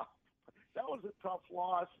 That was a tough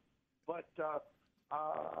loss, but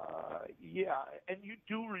yeah, and you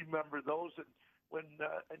do remember those. And when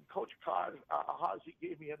and Coach Hazy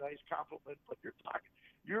gave me a nice compliment, but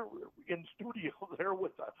you're in studio there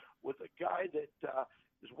with a guy that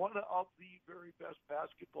is one of the very best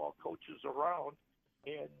basketball coaches around,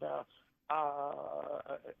 and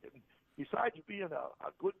besides being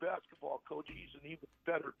a good basketball coach, he's an even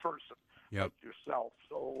better person like yourself.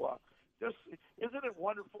 So just isn't it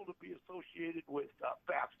wonderful to be associated with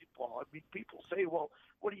basketball? I mean, people say, well,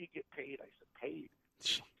 what do you get paid? I said, paid.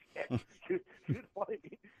 You know what I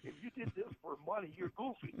mean? If you did this for money, you're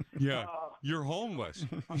goofy. Yeah, you're homeless.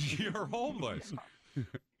 You're homeless.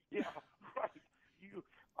 Yeah, right.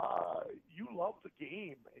 You love the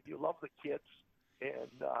game and you love the kids,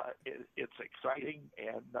 and it's exciting,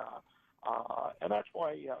 and that's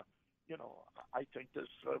why I think this.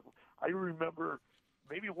 I remember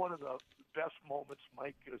maybe one of the best moments,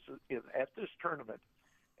 Mike, is at this tournament,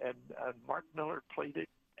 and Mark Miller played it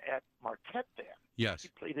at Marquette then. Yes. He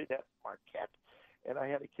played it at Marquette. And I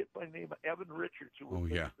had a kid by the name of Evan Richards who was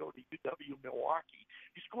going to go to UW Milwaukee.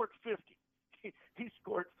 He scored 50. He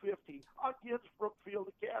scored 50 against Brookfield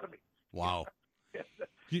Academy. Wow. and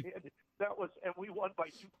that was, and we won by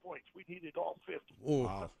 2 points. We needed all 50. Oh,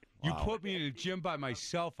 wow. You put me in a gym by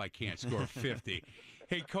myself, I can't score 50.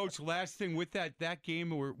 Hey, Coach, last thing with that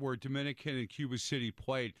game where Dominican and Cuba City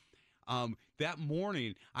played, that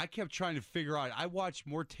morning, I kept trying to figure out. I watched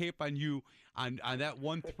more tape on you on that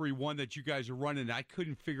 1-3-1 that you guys are running. I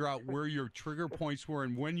couldn't figure out where your trigger points were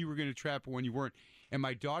and when you were going to trap and when you weren't. And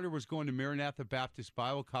my daughter was going to Maranatha Baptist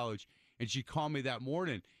Bible College, and she called me that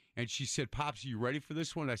morning, and she said, Pops, are you ready for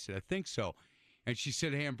this one? I said, I think so. And she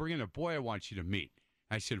said, hey, I'm bringing a boy I want you to meet.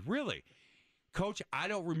 I said, really? Coach, I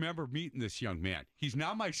don't remember meeting this young man. He's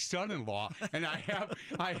not my son-in-law, and I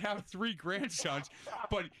have 3 grandsons,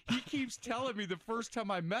 but he keeps telling me the first time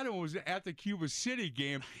I met him was at the Cuba City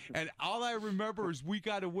game, and all I remember is we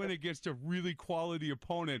got to win against a really quality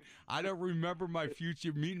opponent. I don't remember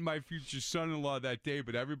meeting my future son-in-law that day,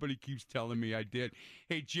 but everybody keeps telling me I did.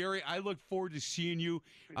 Hey, Jerry, I look forward to seeing you.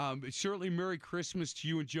 Certainly Merry Christmas to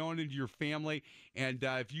you and Joan and to your family, and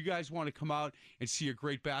if you guys want to come out and see a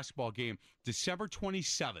great basketball game, December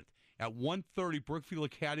 27th at 1:30, Brookfield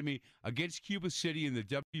Academy against Cuba City in the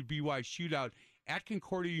WBY shootout at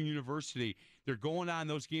Concordia University. They're going on.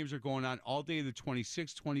 Those games are going on all day the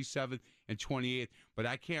 26th, 27th, and 28th. But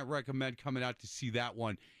I can't recommend coming out to see that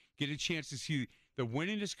one. Get a chance to see the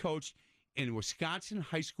winningest coach in Wisconsin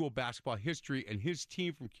high school basketball history and his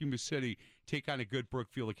team from Cuba City take on a good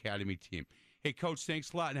Brookfield Academy team. Hey, Coach,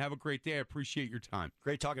 thanks a lot, and have a great day. I appreciate your time.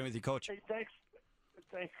 Great talking with you, Coach. Hey, thanks.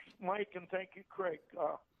 Thanks, Mike, and thank you, Craig.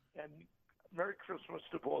 And Merry Christmas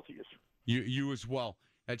to both of you. You as well.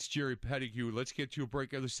 That's Jerry Pettigrew. Let's get to a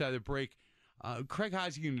break. Other side of the break, Craig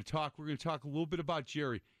Haase going to talk. We're going to talk a little bit about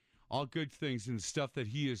Jerry, all good things and stuff that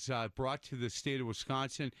he has brought to the state of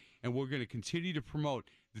Wisconsin, and we're going to continue to promote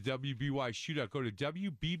the WBY shootout. Go to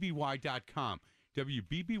WBBY.com.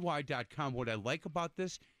 WBBY.com. What I like about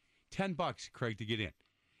this, $10, Craig, to get in.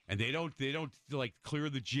 And they don't like clear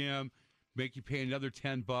the gym, make you pay another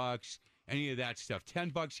 $10, any of that stuff.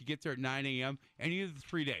 $10, you get there at 9 a.m., any of the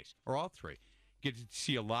 3 days, or all 3. Get to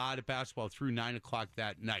see a lot of basketball through 9 o'clock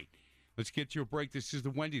that night. Let's get to a break. This is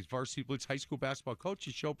the Wendy's Varsity Blitz High School Basketball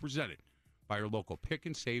Coaches Show presented by your local Pick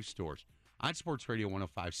and Save stores. On Sports Radio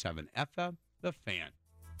 105.7 FM, The Fan.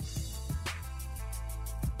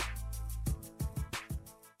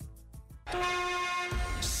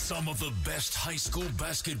 Some of the best high school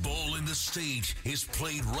basketball in the state is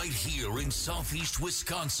played right here in Southeast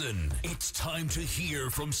Wisconsin. It's time to hear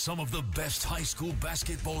from some of the best high school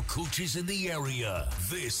basketball coaches in the area.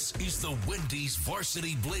 This is the Wendy's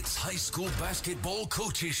Varsity Blitz High School Basketball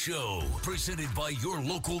Coaches Show, presented by your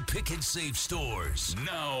local Pick and Save stores.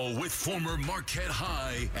 Now with former Marquette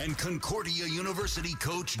High and Concordia University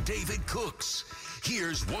coach David Cooks.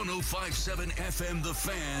 Here's 105.7 FM The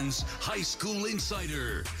Fan's High School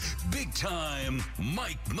Insider, big time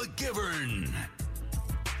Mike McGivern.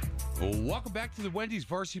 Welcome back to the Wendy's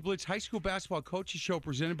Varsity Blitz High School Basketball Coaches Show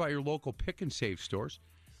presented by your local Pick and Save stores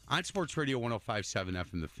on Sports Radio 105.7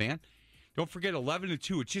 FM The Fan. Don't forget 11 to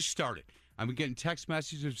 2. It just started. I've been getting text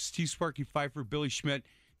messages of Steve Sparky Pfeiffer, Billy Schmidt.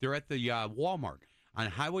 They're at the Walmart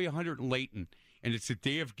on Highway 100 in Layton, and it's a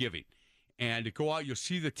day of giving. And go out, you'll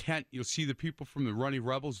see the tent, you'll see the people from the Running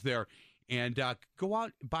Rebels there, and go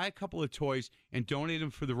out, buy a couple of toys, and donate them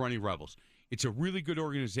for the Running Rebels. It's a really good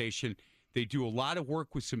organization. They do a lot of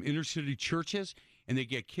work with some inner-city churches, and they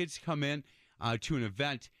get kids come in to an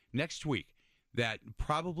event next week that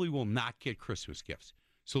probably will not get Christmas gifts.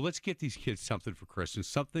 So let's get these kids something for Christmas,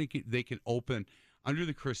 something they can open under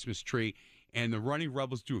the Christmas tree, and the Running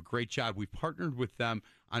Rebels do a great job. We partnered with them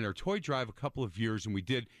on our toy drive a couple of years, and we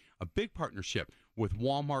did a big partnership with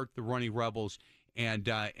Walmart, the Running Rebels, and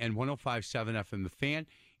 105.7 FM The Fan.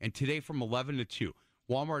 And today from 11 to 2,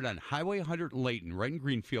 Walmart on Highway 100 in Layton, right in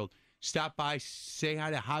Greenfield, stop by, say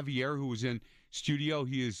hi to Javier, who was in studio.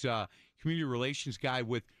 He is community relations guy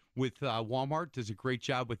with Walmart, does a great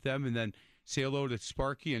job with them. And then say hello to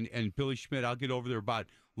Sparky and Billy Schmidt. I'll get over there about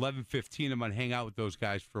 11:15. I'm going to hang out with those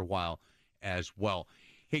guys for a while as well.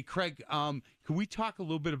 Hey, Craig, can we talk a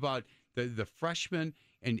little bit about the freshmen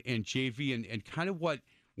and JV and kind of what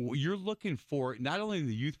you're looking for, not only in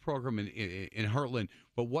the youth program in Heartland,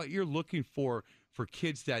 but what you're looking for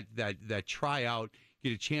kids that try out,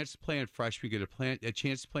 get a chance to play on freshman, get a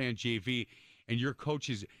chance to play on JV, and your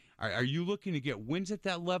coaches, are you looking to get wins at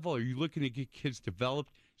that level? Are you looking to get kids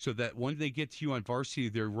developed so that when they get to you on varsity,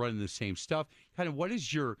 they're running the same stuff? Kind of what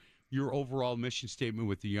is your overall mission statement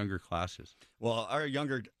with the younger classes? Well, our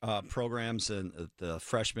younger programs and the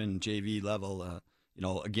freshman JV level,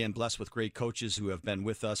 again, blessed with great coaches who have been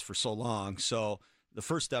with us for so long. So the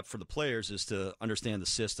first step for the players is to understand the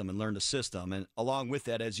system and learn the system. And along with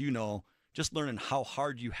that, as you know, just learning how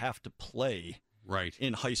hard you have to play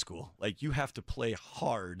in high school. Like, you have to play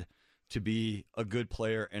hard to be a good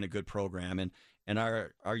player and a good program. And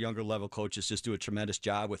our younger level coaches just do a tremendous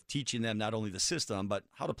job with teaching them not only the system, but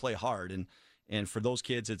how to play hard. And for those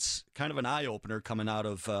kids, it's kind of an eye-opener coming out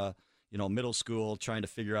of middle school, trying to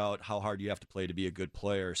figure out how hard you have to play to be a good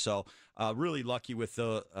player. So really lucky with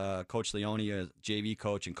Coach Leone, JV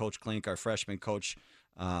coach, and Coach Klink, our freshman coach,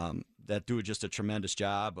 that do just a tremendous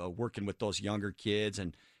job working with those younger kids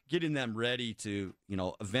and getting them ready to,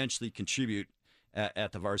 eventually contribute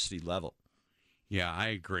at the varsity level. Yeah, I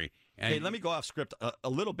agree. And hey, let me go off script a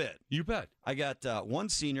little bit. You bet. I got one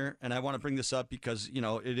senior, and I want to bring this up because,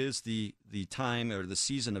 it is the time or the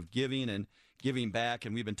season of giving and giving back,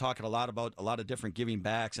 and we've been talking a lot about a lot of different giving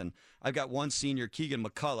backs. And I've got one senior, Keegan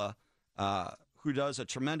McCullough, who does a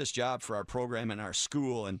tremendous job for our program and our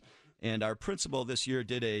school. And our principal this year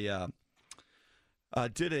did a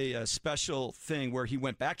special thing where he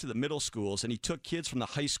went back to the middle schools and he took kids from the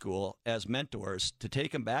high school as mentors to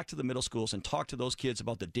take them back to the middle schools and talk to those kids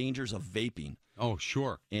about the dangers of vaping. Oh,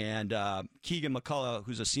 sure. And Keegan McCullough,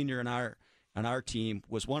 who's a senior on our team,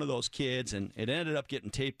 was one of those kids, and it ended up getting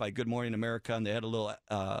taped by Good Morning America, and they had a little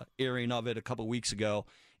airing of it a couple weeks ago.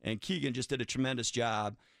 And Keegan just did a tremendous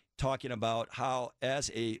job talking about how,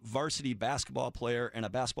 as a varsity basketball player and a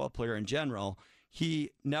basketball player in general,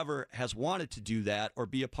 he never has wanted to do that or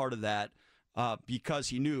be a part of that because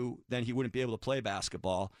he knew then he wouldn't be able to play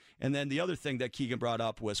basketball. And then the other thing that Keegan brought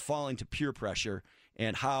up was falling to peer pressure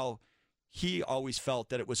and how he always felt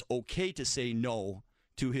that it was okay to say no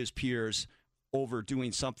to his peers over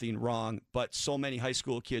doing something wrong, but so many high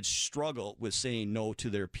school kids struggle with saying no to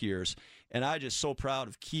their peers. And I'm just so proud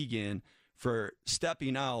of Keegan for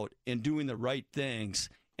stepping out and doing the right things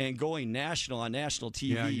and going national on national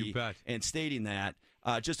TV, yeah, you bet, and stating that.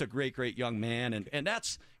 Just a great, great young man. And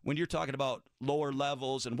that's when you're talking about lower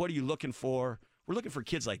levels and what are you looking for? We're looking for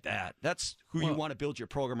kids like that. That's who you want to build your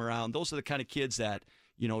program around. Those are the kind of kids that,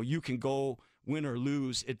 you can go win or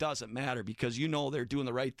lose. It doesn't matter because they're doing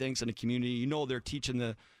the right things in the community. They're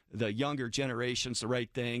teaching the younger generations the right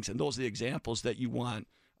things. And those are the examples that you want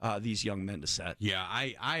these young men to set. Yeah,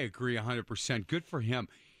 I agree 100%. Good for him.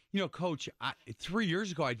 Coach, 3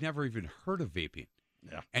 years ago, I'd never even heard of vaping.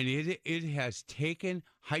 Yeah. And it has taken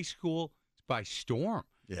high school by storm.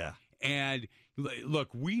 Yeah. And look,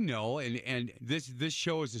 we know, and this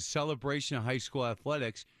show is a celebration of high school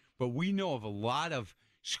athletics, but we know of a lot of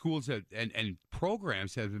schools and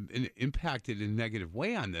programs that have been impacted in a negative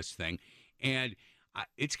way on this thing. And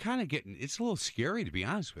it's kind of it's a little scary, to be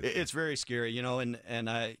honest with you. It's very scary, and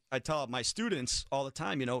I tell my students all the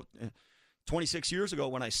time, 26 years ago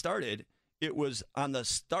when I started, it was on the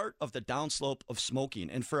start of the downslope of smoking.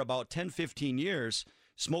 And for about 10, 15 years,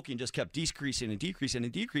 smoking just kept decreasing and decreasing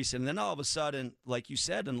and decreasing. And then all of a sudden, like you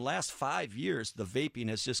said, in the last 5 years, the vaping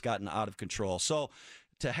has just gotten out of control. So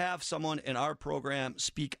to have someone in our program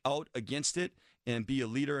speak out against it and be a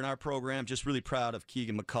leader in our program, just really proud of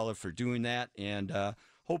Keegan McCullough for doing that. And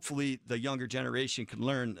hopefully the younger generation can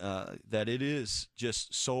learn that it is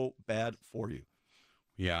just so bad for you.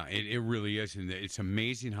 Yeah, it really is. And it's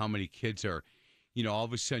amazing how many kids are, all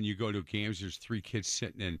of a sudden you go to games, there's 3 kids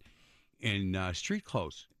sitting in street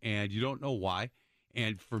clothes, and you don't know why.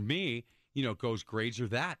 And for me, it goes grades or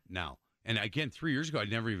that now. And again, 3 years ago,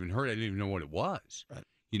 I'd never even heard. I didn't even know what it was, right.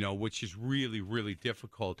 Which is really, really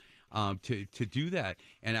difficult to do that.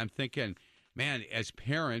 And I'm thinking, man, as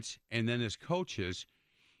parents and then as coaches,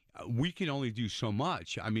 we can only do so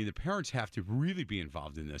much. I mean, the parents have to really be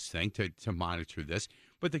involved in this thing to monitor this,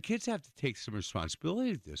 but the kids have to take some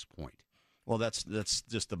responsibility at this point. Well, that's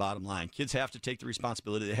just the bottom line. Kids have to take the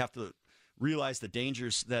responsibility. They have to realize the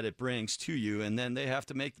dangers that it brings to you, and then they have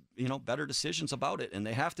to make better decisions about it, and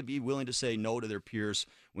they have to be willing to say no to their peers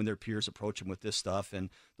when their peers approach them with this stuff. And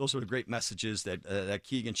those are the great messages that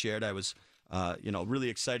Keegan shared. I was really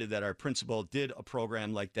excited that our principal did a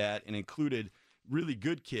program like that and included really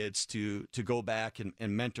good kids to go back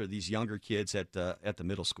and mentor these younger kids at the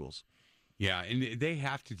middle schools. Yeah, and they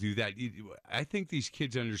have to do that. I think these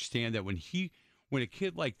kids understand that when a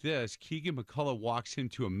kid like this, Keegan McCullough, walks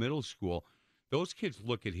into a middle school, those kids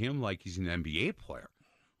look at him like he's an NBA player,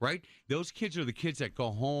 right? Those kids are the kids that go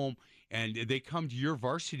home and they come to your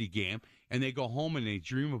varsity game and they go home and they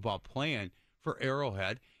dream about playing for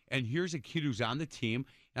Arrowhead. And here's a kid who's on the team.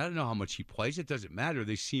 I don't know how much he plays. It doesn't matter.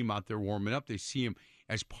 They see him out there warming up. They see him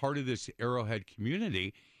as part of this Arrowhead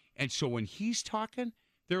community. And so when he's talking,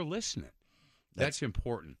 they're listening. That's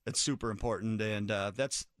important. It's super important, and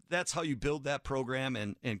that's how you build that program,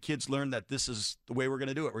 and kids learn that this is the way we're going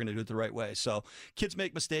to do it. We're going to do it the right way. So kids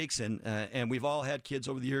make mistakes, and we've all had kids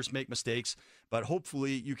over the years make mistakes, but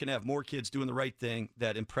hopefully you can have more kids doing the right thing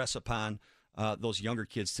that impress upon those younger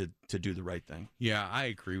kids to do the right thing. Yeah, I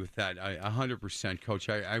agree with that. 100%, Coach.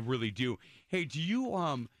 I really do. Hey, do you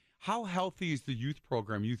how healthy is the youth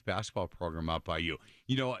basketball program out by you?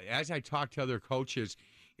 As I talk to other coaches,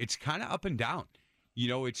 it's kind of up and down.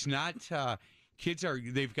 It's not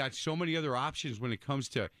they've got so many other options when it comes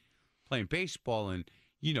to playing baseball, and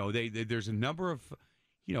there's a number of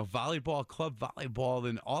volleyball, club volleyball,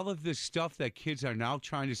 and all of this stuff that kids are now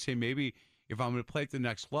trying to say, maybe if I'm going to play at the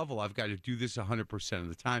next level, I've got to do this 100% of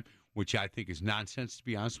the time, which I think is nonsense, to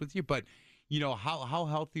be honest with you. But how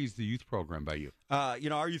healthy is the youth program by you?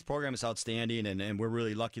 Our youth program is outstanding, and we're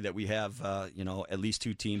really lucky that we have at least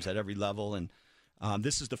 2 teams at every level. And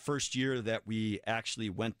this is the first year that we actually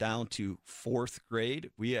went down to 4th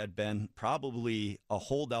grade. We had been probably a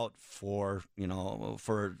holdout for the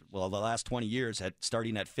last 20 years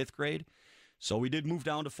starting at 5th grade. So we did move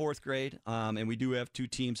down to 4th grade, and we do have 2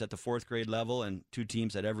 teams at the 4th grade level and 2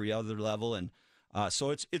 teams at every other level. And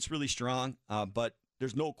so it's really strong, but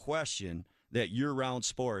there's no question that year-round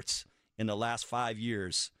sports in the last 5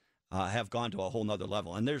 years have gone to a whole nother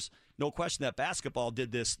level. And there's no question that basketball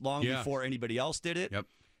did this long before anybody else did it. Yep.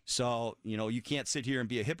 So, you can't sit here and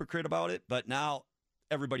be a hypocrite about it, but now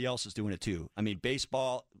everybody else is doing it too. I mean,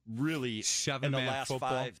 baseball really in the last football.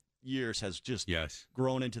 5 years has just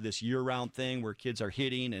grown into this year-round thing where kids are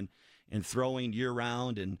hitting and throwing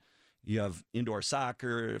year-round, and you have indoor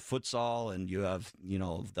soccer, futsal, and you have,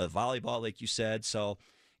 the volleyball, like you said. So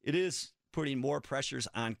it is putting more pressures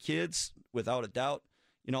on kids, without a doubt.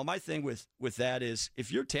 My thing with that is,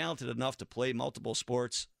 if you're talented enough to play multiple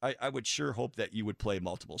sports, I would sure hope that you would play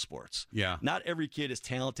multiple sports. Yeah. Not every kid is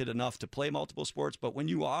talented enough to play multiple sports, but when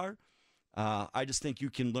you are, I just think you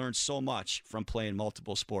can learn so much from playing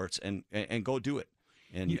multiple sports and go do it.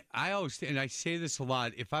 And I say this a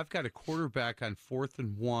lot, if I've got a quarterback on 4th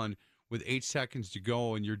and 1 with 8 seconds to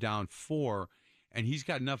go and you're down 4, and he's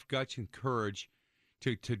got enough guts and courage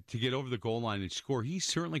to get over the goal line and score, he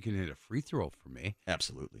certainly can hit a free throw for me.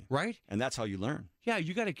 Absolutely. Right? And that's how you learn. Yeah,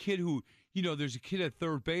 you got a kid who, there's a kid at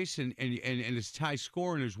third base and it's tie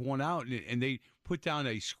score and there's one out and they put down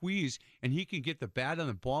a squeeze and he can get the bat on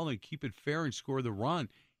the ball and keep it fair and score the run.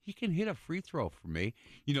 He can hit a free throw for me.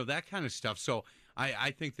 That kind of stuff. So I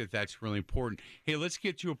think that's really important. Hey, let's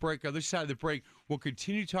get to a break. Other side of the break, we'll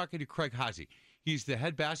continue talking to Craig Haase. He's the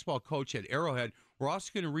head basketball coach at Arrowhead. We're also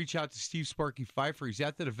going to reach out to Steve Sparky Pfeiffer. He's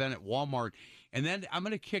at that event at Walmart. And then I'm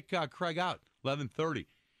going to kick Craig out, 11:30.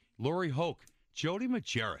 Lori Hoke, Jody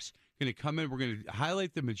Majerus going to come in. We're going to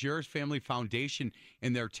highlight the Majerus Family Foundation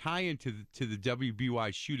and their tie-in to the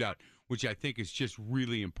WBY shootout, which I think is just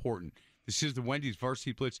really important. This is the Wendy's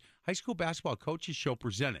Varsity Blitz High School Basketball Coaches Show,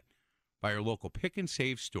 presented by our local Pick and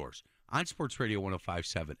Save stores on Sports Radio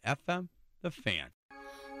 105.7 FM, The Fan.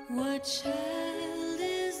 What child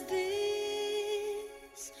is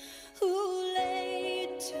this who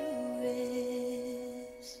laid to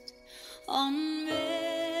rest on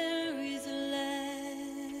Mary's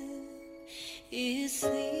lap is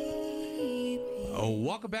sleeping?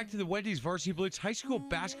 Welcome back to the Wendy's Varsity Blitz High School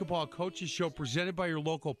Basketball Coaches Show, presented by your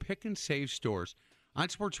local Pick and Save stores on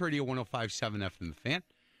Sports Radio 105.7 FM, The Fan.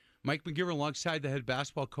 Mike McGivern alongside the head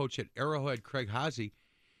basketball coach at Arrowhead, Craig Haase,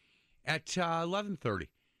 at 11:30.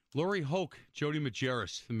 Lori Hoke, Jody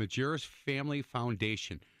Majerus, the Majerus Family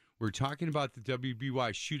Foundation. We're talking about the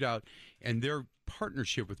WBY shootout and their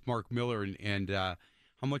partnership with Mark Miller and how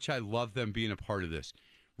much I love them being a part of this.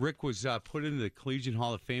 Rick was put into the Collegiate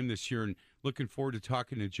Hall of Fame this year, and looking forward to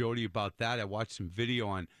talking to Jody about that. I watched some video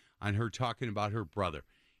on her talking about her brother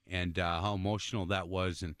and how emotional that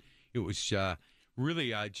was, and it was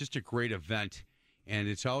really just a great event. And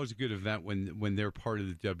it's always a good event when they're part of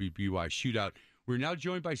the WBY Shootout. We're now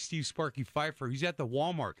joined by Steve Sparky Pfeiffer. He's at the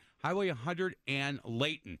Walmart, Highway 100 and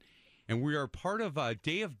Layton. And we are part of a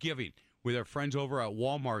Day of Giving with our friends over at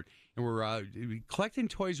Walmart. And we're collecting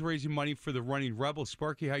toys, raising money for the Running Rebels.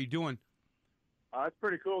 Sparky, how you doing? It's a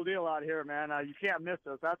pretty cool deal out here, man. You can't miss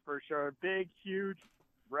us, that's for sure. Big, huge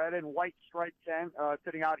red and white striped tent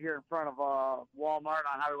sitting out here in front of Walmart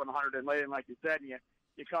on Highway 100 and Layton, like you said. And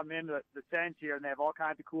you come in the tent here, and they have all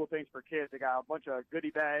kinds of cool things for kids. They got a bunch of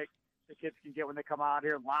goodie bags the kids can get when they come out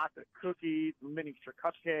here, lots of cookies, miniature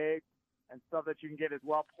cupcakes, and stuff that you can get as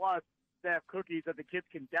well. Plus, they have cookies that the kids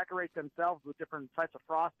can decorate themselves with different types of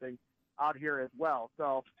frosting out here as well.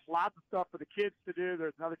 So lots of stuff for the kids to do.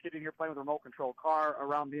 There's another kid in here playing with a remote control car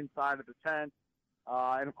around the inside of the tent.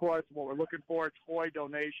 And, of course, what we're looking for, toy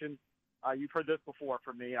donations. You've heard this before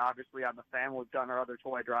from me. Obviously, I'm a fan. We've done our other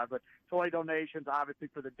toy drive. But toy donations, obviously,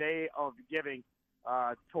 for the Day of Giving,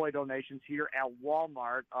 toy donations here at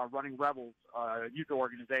Walmart. Running Rebels youth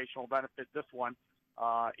organization will benefit this one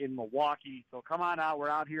in Milwaukee. So come on out. We're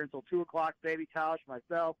out here until 2 o'clock. Baby Tausch,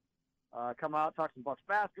 myself. Come out, talk some Bucks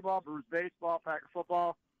basketball, Brewers baseball, Packer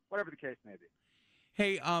football, whatever the case may be.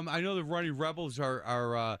 Hey, I know the Running Rebels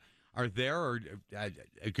are there or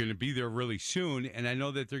going to be there really soon, and I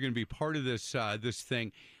know that they're going to be part of this this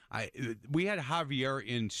thing. We had Javier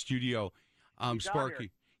in studio,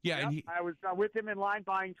 Sparky. Yeah, yep, and I was with him in line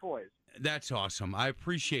buying toys. That's awesome. I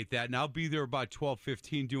appreciate that, and I'll be there about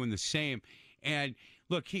 12:15 doing the same. And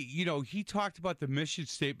look, he talked about the mission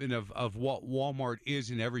statement of what Walmart is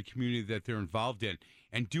in every community that they're involved in,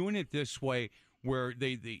 and doing it this way, where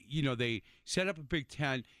they set up a big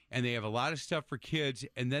tent and they have a lot of stuff for kids,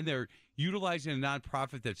 and then they're utilizing a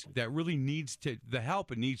nonprofit that really needs the help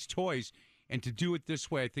and needs toys, and to do it this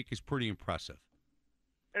way, I think is pretty impressive.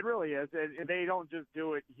 It really is. And they don't just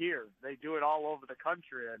do it here. They do it all over the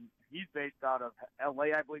country. And he's based out of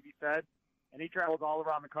L.A., I believe he said. And he travels all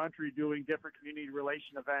around the country doing different community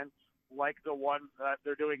relation events like the one that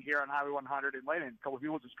they're doing here on Highway 100 in Layton. A couple of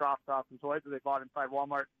people just dropped off some toys that they bought inside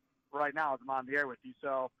Walmart right now as I'm on the air with you.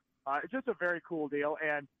 So it's just a very cool deal.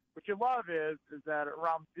 And what you love is that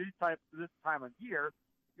around this time of year,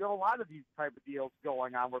 you have a lot of these type of deals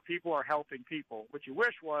going on where people are helping people. What you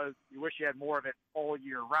wish you had more of it all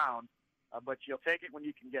year round, but you'll take it when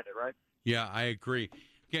you can get it, right? Yeah, I agree.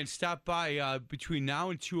 Again, stop by between now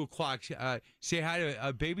and 2 o'clock. Say hi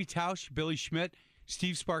to Baby Tausch, Billy Schmidt,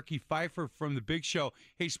 Steve Sparky Pfeiffer from The Big Show.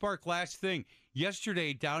 Hey, Spark, last thing.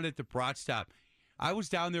 Yesterday down at the Brat Stop, I was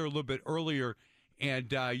down there a little bit earlier, and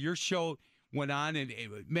your show went on, and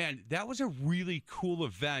man, that was a really cool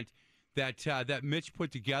event that Mitch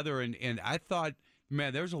put together, and I thought,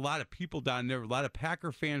 man, there was a lot of people down there, a lot of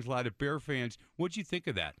Packer fans, a lot of Bear fans. What'd you think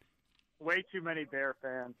of that? Way too many Bear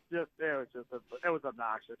fans. It was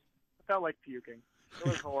obnoxious. It felt like puking. It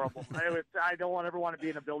was horrible. I don't ever want to be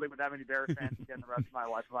in a building with that many Bear fans again the rest of my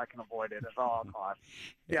life if I can avoid it at all costs.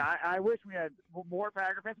 Yeah, I wish we had more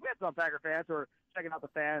Packer fans. We had some Packer fans who were checking out the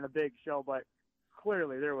fan and the Big Show, but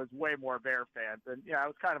clearly there was way more Bear fans, and it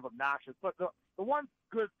was kind of obnoxious. But the one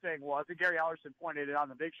good thing was, and Gary Ellerson pointed it on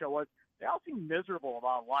the Big Show, was they all seem miserable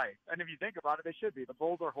about life. And if you think about it, they should be. The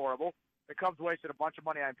Bulls are horrible. The Cubs wasted a bunch of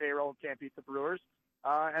money on payroll and can't beat the Brewers.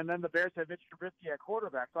 And then the Bears had Mitch Trubisky at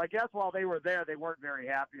quarterback. So I guess while they were there, they weren't very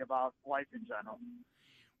happy about life in general.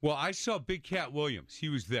 Well, I saw Big Cat Williams. He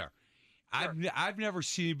was there. Sure. I've never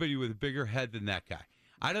seen anybody with a bigger head than that guy.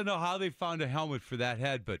 I don't know how they found a helmet for that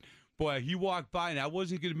head, but, boy, he walked by, and I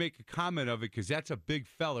wasn't going to make a comment of it because that's a big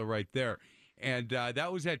fella right there. And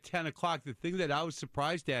that was at 10 o'clock. The thing that I was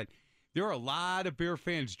surprised at, there were a lot of Bear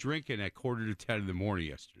fans drinking at 9:45 in the morning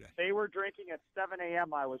yesterday. They were drinking at 7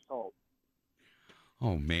 a.m., I was told.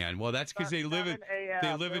 Oh, man. Well, that's because they live in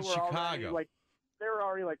Chicago. There were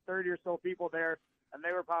already like 30 or so people there, and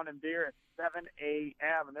they were pounding beer at 7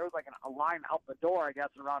 a.m., and there was like a line out the door, I guess,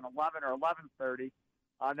 around 11 or 11:30.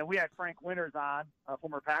 And then we had Frank Winters on,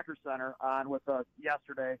 former Packers center, on with us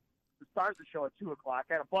yesterday to start the show at 2 o'clock.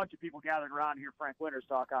 Had a bunch of people gathered around here, Frank Winters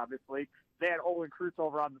talk, obviously. They had Olin Kreutz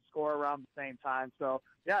over on the score around the same time. So,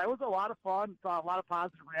 yeah, it was a lot of fun. Saw a lot of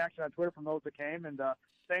positive reaction on Twitter from those that came. And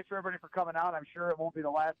thanks for everybody for coming out. I'm sure it won't be the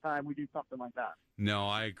last time we do something like that. No,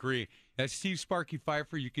 I agree. That's Steve Sparky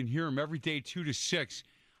Pfeiffer. You can hear him every day 2 to 6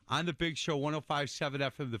 on the Big Show, 105.7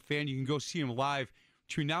 FM The Fan. You can go see him live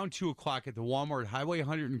between now and 2 o'clock at the Walmart, Highway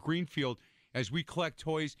 100 in Greenfield, as we collect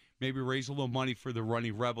toys, maybe raise a little money for the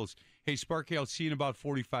Running Rebels. Hey, Sparky, I'll see you in about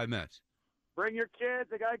 45 minutes. Bring your kids.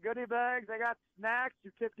 They got goodie bags. They got snacks.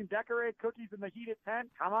 Your kids can decorate cookies in the heated tent.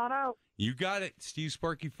 Come on out. You got it. Steve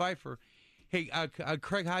Sparky Pfeiffer. Hey,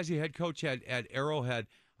 Craig Heisey, head coach at Arrowhead.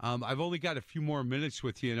 I've only got a few more minutes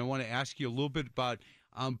with you, and I want to ask you a little bit about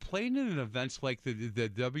playing in events like the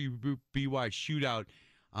WBY Shootout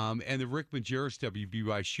and the Rick Majerus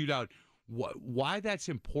WBY Shootout. Why that's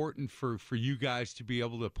important for you guys to be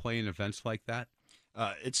able to play in events like that?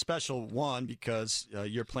 It's special, one, because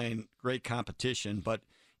you're playing great competition, but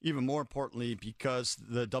even more importantly, because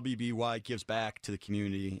the WBY gives back to the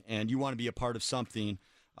community, and you want to be a part of something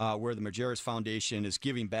where the Majerus Foundation is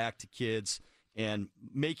giving back to kids and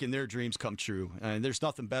making their dreams come true. And there's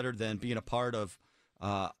nothing better than being a part of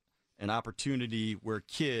an opportunity where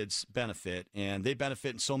kids benefit, and they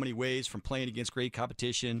benefit in so many ways, from playing against great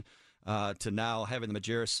competition to now having the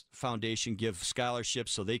Majerus Foundation give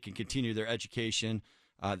scholarships so they can continue their education.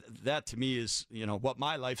 That to me is, what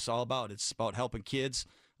my life's all about. It's about helping kids.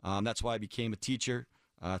 That's why I became a teacher.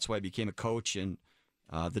 That's why I became a coach, and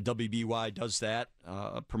the WBY does that,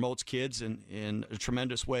 promotes kids in a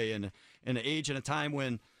tremendous way. And in an age and a time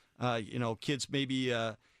when, kids maybe,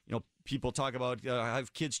 people talk about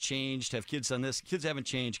have kids changed, have kids done this. Kids haven't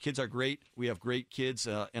changed. Kids are great. We have great kids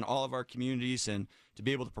in all of our communities, and to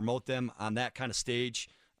be able to promote them on that kind of stage,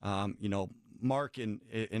 Mark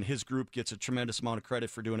and his group gets a tremendous amount of credit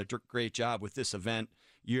for doing a great job with this event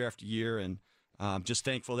year after year, and just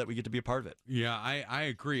thankful that we get to be a part of it. Yeah, I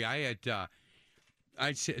agree. I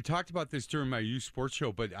had talked about this during my youth sports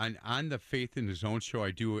show, but on the Faith in the Zone show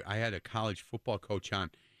I had a college football coach on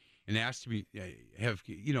and asked me, have,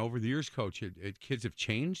 over the years, Coach, kids have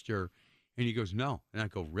changed? And he goes, no. And I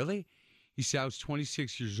go, really? He said, I was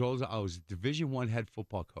 26 years old. I was a Division I head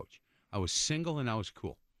football coach. I was single and I was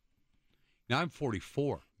cool. Now I'm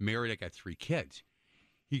 44, married, I got 3 kids.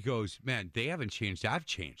 He goes, man, they haven't changed. I've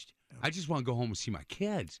changed. I just want to go home and see my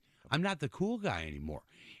kids. I'm not the cool guy anymore.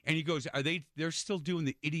 And he goes, they're still doing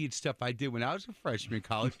the idiot stuff I did when I was a freshman in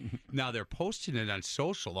college. Now they're posting it on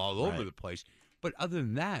social all over the place. But other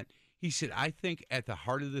than that, he said, I think at the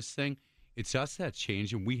heart of this thing, it's us that's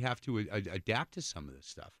changed, and we have to adapt to some of this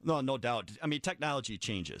stuff. No doubt. I mean, technology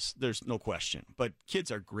changes. There's no question. But kids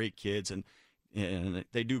are great kids, and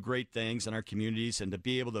they do great things in our communities. And to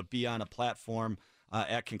be able to be on a platform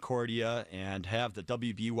at Concordia and have the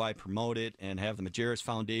WBY promote it and have the Majerus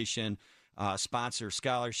Foundation sponsor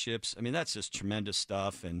scholarships, I mean, that's just tremendous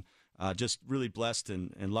stuff. And just really blessed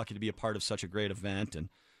and lucky to be a part of such a great event.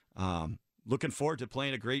 And looking forward to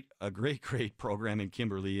playing a great program in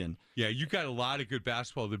Kimberly. And yeah, you got a lot of good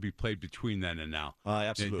basketball to be played between then and now.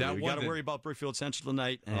 Absolutely. We got to worry about Brookfield Central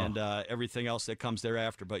tonight and everything else that comes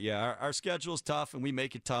thereafter. But yeah, our schedule is tough, and we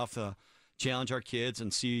make it tough. Challenge our kids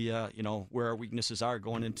and see, where our weaknesses are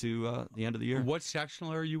going into the end of the year. What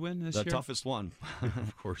sectional are you in this year? The toughest one.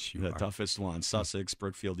 Of course you are. The toughest one. Sussex,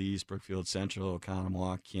 Brookfield East, Brookfield Central,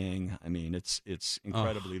 Oconomowoc, King. I mean, it's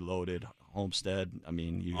incredibly loaded. Homestead. I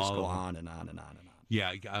mean, you just go on and on and on and on.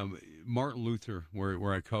 Yeah, Martin Luther,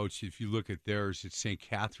 where I coach, if you look at theirs, it's St.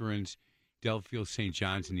 Catherine's, Delafield, St.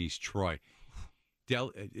 John's, and East Troy.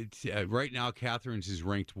 Right now, Catherine's is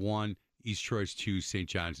ranked 1, East Troy's 2, St.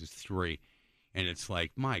 John's is 3. And it's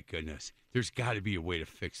like, my goodness, there's got to be a way to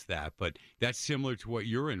fix that. But that's similar to what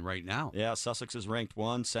you're in right now. Yeah, Sussex is ranked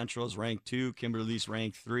 1, Central is ranked 2, Kimberly's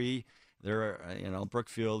ranked 3. They're,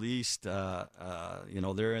 Brookfield East,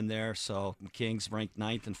 they're in there. So King's ranked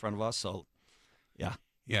 9th in front of us. So, yeah.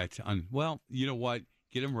 Yeah, well, you know what?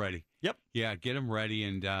 Get them ready. Yep. Yeah, get them ready.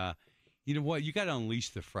 And you know what? You got to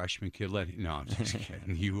unleash the freshman kid. No, I'm just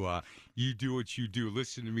kidding. You do what you do.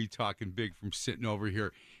 Listen to me talking big from sitting over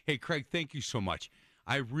here. Hey, Craig, thank you so much.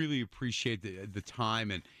 I really appreciate the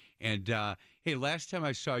time. And hey, last time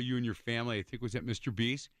I saw you and your family, I think was at Mr.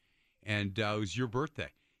 B's, and it was your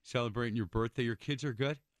birthday. Celebrating your birthday. Your kids are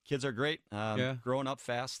good? Kids are great. Growing up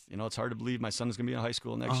fast. It's hard to believe my son is going to be in high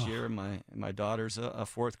school next year, and my daughter's a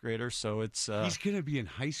 4th grader. So it's he's going to be in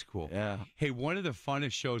high school. Yeah. Hey, one of the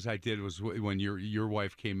funnest shows I did was when your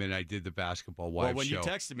wife came in. I did the basketball wives show. Well, when you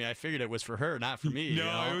texted me, I figured it was for her, not for me.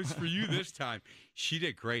 No, it was for you this time. She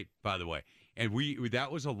did great, by the way, and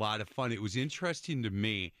that was a lot of fun. It was interesting to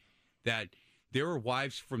me that there were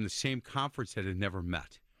wives from the same conference that had never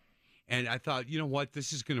met. And I thought, you know what,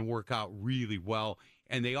 this is going to work out really well.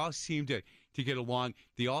 And they all seemed to get along.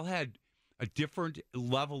 They all had a different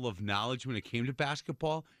level of knowledge when it came to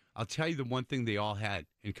basketball. I'll tell you the one thing they all had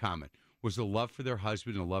in common was a love for their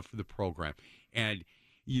husband and a love for the program. And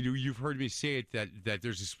you've heard me say it that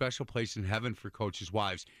there's a special place in heaven for coaches'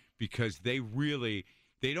 wives because they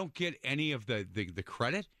don't get any of the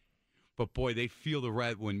credit. But, boy, they feel the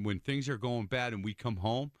red when things are going bad and we come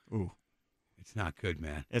home. Ooh. It's not good,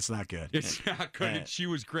 man. It's not good. It's not good. And she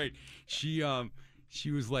was great. She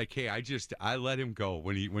She was like, "Hey, I let him go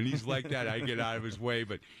when he's like that. I get out of his way,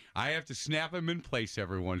 but I have to snap him in place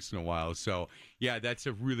every once in a while." So, yeah, that's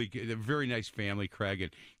a very nice family, Craig.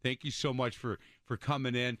 And thank you so much for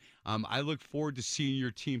coming in. I look forward to seeing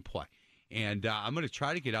your team play, and I'm going to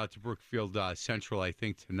try to get out to Brookfield Central, I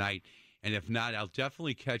think, tonight. And if not, I'll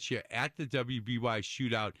definitely catch you at the WBY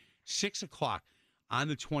Shootout, 6 o'clock. On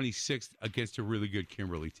the 26th against a really good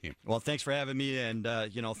Kimberly team. Well, thanks for having me, and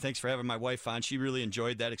thanks for having my wife on. She really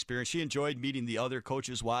enjoyed that experience. She enjoyed meeting the other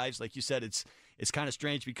coaches' wives. Like you said, it's kind of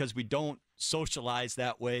strange because we don't socialize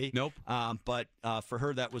that way. Nope. But for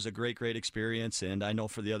her, that was a great experience, and I know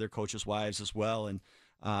for the other coaches' wives as well. And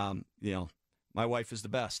my wife is the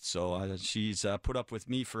best, so she's put up with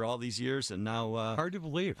me for all these years, and now hard to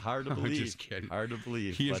believe. Hard to believe. Just kidding. Hard to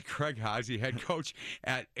believe. He is Craig Haase, head coach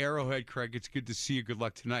at Arrowhead. Craig, it's good to see you. Good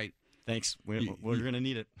luck tonight. Thanks. We're going to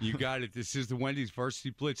need it. You got it. This is the Wendy's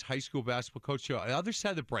Varsity Blitz High School Basketball Coach Show. Other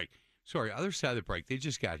side of the break. They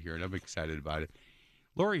just got here, and I'm excited about it.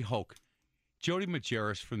 Lori Hoke, Jody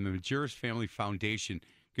Majerus from the Majerus Family Foundation,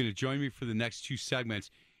 going to join me for the next two segments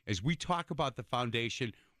as we talk about the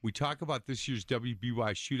foundation. We talk about this year's WBY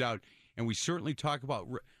Shootout, and we certainly talk about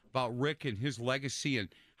Rick and his legacy and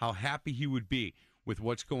how happy he would be with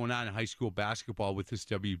what's going on in high school basketball with this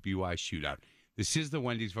WBY Shootout. This is the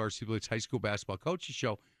Wendy's Varsity Blitz High School Basketball Coaches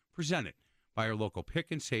Show, presented by our local Pick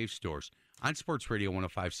and Save stores on Sports Radio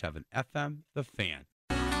 105.7 FM, The Fan.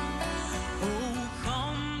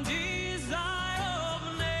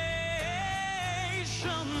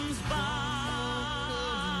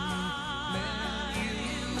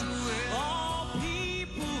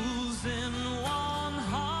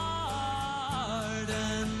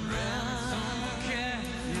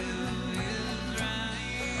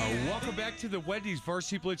 Back to the Wendy's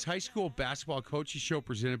Varsity Blitz High School Basketball Coaches Show,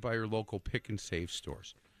 presented by your local Pick and Save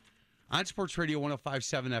stores. On Sports Radio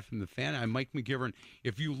 105.7 FM, The Fan, I'm Mike McGivern.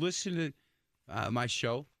 If you listen to my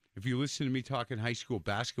show, if you listen to me talking high school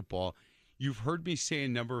basketball, you've heard me say a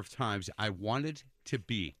number of times, I wanted to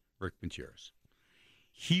be Rick Majerus.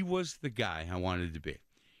 He was the guy I wanted to be.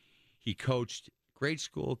 He coached grade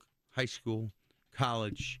school, high school,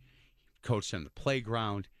 college, coached on the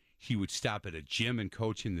playground. He would stop at a gym and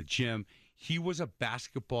coach in the gym. He was a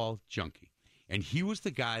basketball junkie. And he was the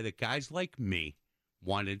guy that guys like me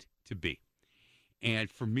wanted to be. And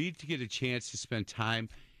for me to get a chance to spend time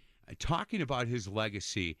talking about his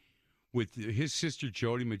legacy with his sister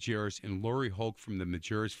Jody Majerus and Lori Hoke from the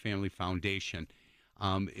Majerus Family Foundation,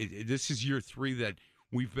 this is year 3 that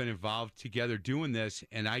we've been involved together doing this,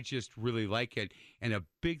 and I just really like it. And a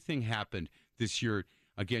big thing happened this year,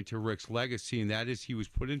 again, to Rick's legacy, and that is he was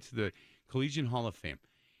put into the Collegiate Hall of Fame.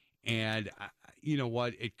 And you know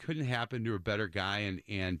what? It couldn't happen to a better guy.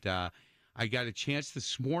 And I got a chance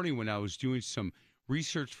this morning when I was doing some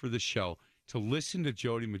research for the show to listen to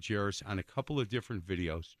Jody Majerus on a couple of different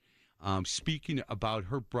videos, speaking about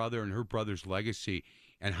her brother and her brother's legacy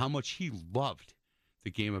and how much he loved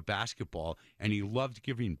the game of basketball, and he loved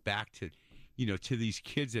giving back to these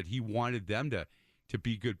kids that he wanted them to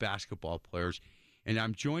be good basketball players. And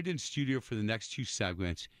I'm joined in studio for the next two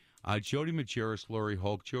segments. Jody Majerus, Lori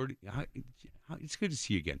Hoke. Jody, it's good to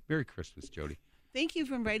see you again. Merry Christmas, Jody. Thank you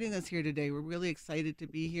for inviting us here today. We're really excited to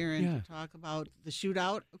be here and to talk about the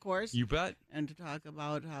shootout, of course. You bet. And to talk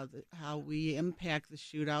about how we impact the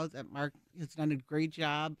shootout. That Mark has done a great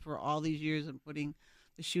job for all these years in putting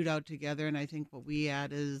the shootout together. And I think what we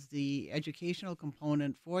add is the educational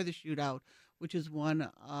component for the shootout, which is one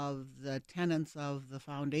of the tenets of the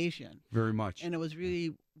foundation. Very much. And it was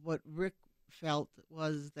really what Rick felt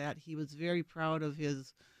was that he was very proud of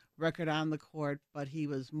his record on the court, but he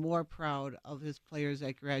was more proud of his players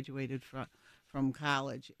that graduated from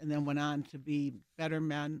college and then went on to be better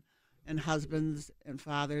men and husbands and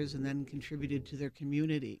fathers and then contributed to their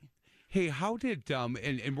community. Hey, how did,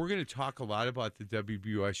 and we're going to talk a lot about the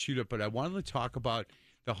WBUS shootout, but I wanted to talk about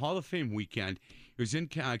the Hall of Fame weekend. It was in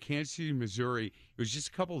Kansas City, Missouri. It was just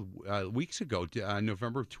a couple of weeks ago,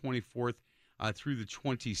 November 24th through the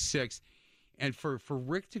 26th. And for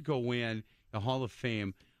Rick to go in the Hall of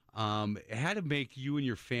Fame, it had to make you and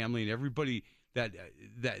your family and everybody that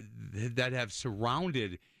have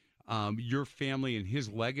surrounded your family and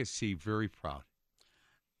his legacy very proud.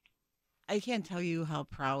 I can't tell you how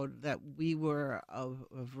proud that we were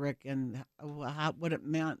of Rick and what it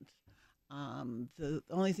meant. The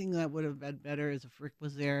only thing that would have been better is if Rick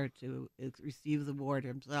was there to receive the award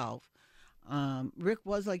himself. Rick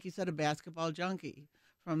was, like you said, a basketball junkie.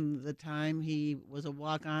 From the time he was a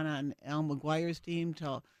walk-on on Al McGuire's team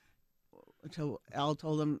till Al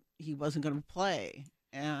told him he wasn't going to play.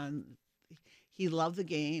 And he loved the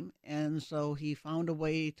game, and so he found a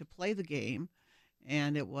way to play the game,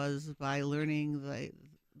 and it was by learning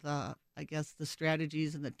the I guess the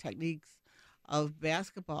strategies and the techniques of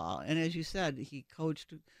basketball. And as you said, he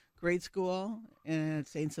coached grade school at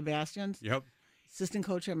St. Sebastian's. Yep. Assistant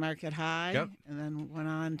coach at Marquette High, Yep. and then went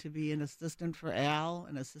on to be an assistant for Al,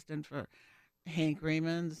 an assistant for Hank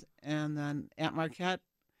Raymond's, and then at Marquette.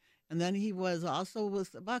 And then he was also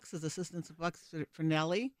with the Bucks as assistant to Bucks for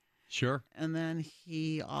Nelly. Sure. And then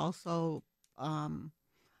he also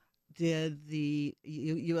did the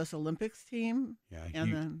U.S. Olympics team. Yeah.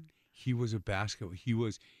 And then He was a basketball.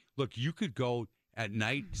 Look, you could go at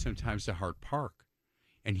night sometimes to Hart Park,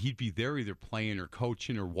 and he'd be there either playing or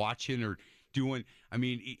coaching or watching or doing. I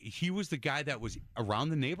mean, he was the guy that was around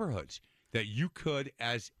the neighborhoods that you could,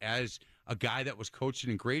 as a guy that was coaching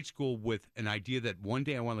in grade school with an idea that one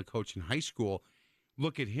day I want to coach in high school,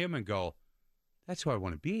 look at him and go, that's who I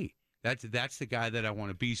want to be. That's the guy that I want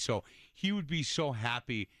to be. So he would be so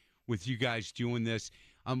happy with you guys doing this.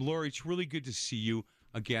 Lori, it's really good to see you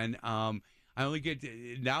again. I only get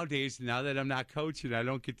nowadays, now that I'm not coaching, I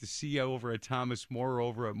don't get to see you over at Thomas More or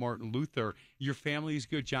over at Martin Luther. Your family is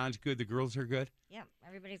good. John's good. The girls are good. Yep,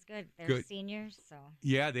 everybody's good. They're Good. Seniors, so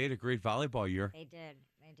Yeah, they had a great volleyball year. they did.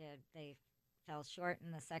 They fell short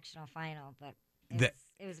in the sectional final, but That-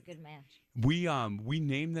 it was a good match. We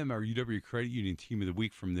named them our UW Credit Union Team of the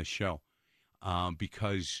Week from this show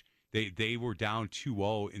because they were down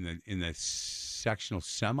 2-0 in the sectional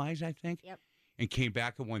semis, I think. Yep. And came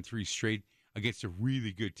back and won 3 straight against a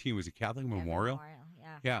really good team. Was it Catholic Memorial?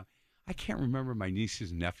 Yeah. Yeah. I can't remember my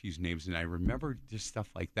nieces and nephews' names, and I remember just stuff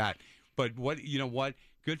like that. But you know what?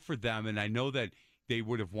 Good for them. And I know that they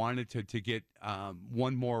would have wanted to get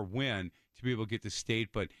one more win to be able to get to state.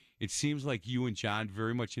 But it seems like you and John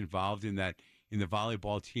very much involved in the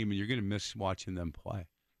volleyball team, and you're going to miss watching them play.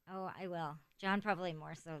 Oh, I will. John probably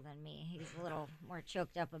more so than me. He's a little more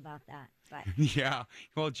choked up about that. But Yeah.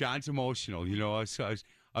 Well, John's emotional. You know,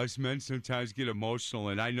 us men sometimes get emotional,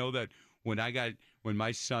 and I know that when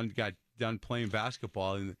my son got done playing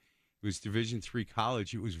basketball and it was Division III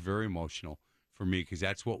college, it was very emotional for me because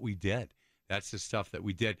that's what we did. That's the stuff that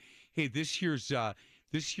we did. Hey, this year's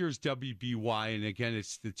WBY, and again,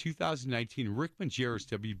 it's the 2019 Rick Majerus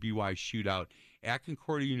WBY shootout at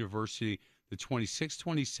Concordia University, the 26th,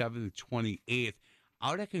 27th, and 28th,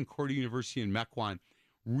 out at Concordia University in Mequon.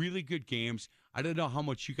 Really good games. I don't know how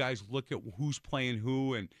much you guys look at who's playing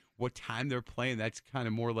who and what time they're playing. That's kind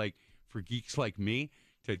of more like for geeks like me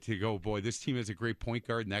to go, boy, this team has a great point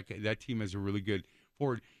guard, and that team has a really good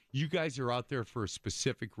forward. You guys are out there for a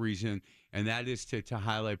specific reason, and that is to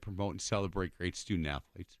highlight, promote, and celebrate great student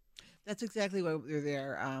athletes. that's exactly why we're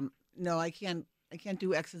there. No, I can't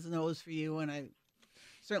do X's and O's for you, and I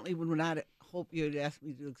certainly would not hope you'd ask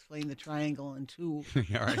me to explain the triangle in two.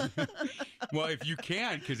 All right. Well, if you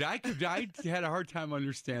can, because I had a hard time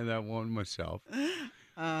understanding that one myself.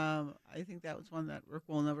 I think that was one that Rick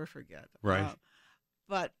will never forget. Right.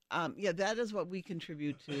 But yeah, that is what we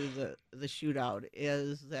contribute to the shootout,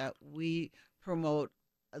 is that we promote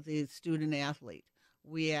the student athlete.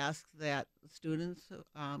 We ask that students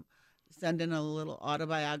send in a little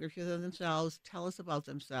autobiography of themselves, tell us about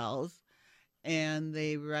themselves, and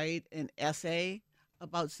they write an essay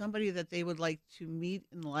about somebody that they would like to meet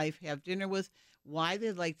in life, have dinner with, why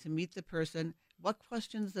they'd like to meet the person, what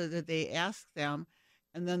questions that they ask them,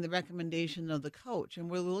 and then the recommendation of the coach. And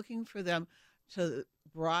we're looking for them to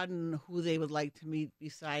broaden who they would like to meet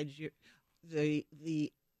besides the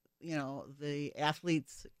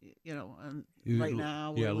athletes, and right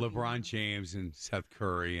now. Yeah, we're looking- LeBron James and Seth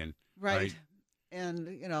Curry and Right. And,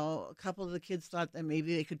 a couple of the kids thought that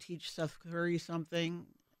maybe they could teach Seth Curry something.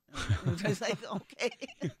 It was like, okay.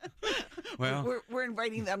 Well, we're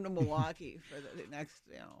inviting them to Milwaukee for the next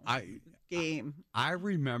game. I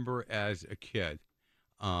remember as a kid,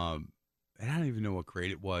 and I don't even know what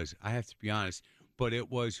grade it was. I have to be honest, but it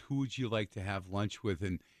was who would you like to have lunch with,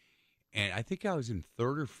 and I think I was in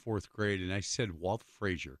 3rd or 4th grade, and I said Walt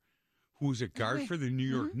Frazier, who was a guard for the New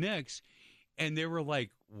York Knicks, and they were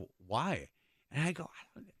like, "Why?" And I go, "I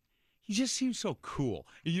don't know. He just seems so cool."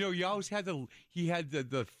 You always had he had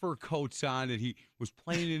the fur coats on, and he was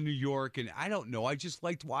playing in New York, and I don't know. I just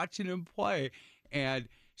liked watching him play, and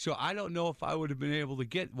so I don't know if I would have been able to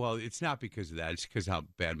get. Well, it's not because of that. It's because how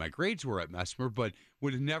bad my grades were at Mesmer, but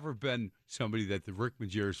would have never been somebody that the Rick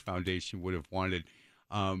Majerus Foundation would have wanted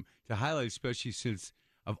to highlight, especially since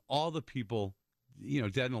of all the people,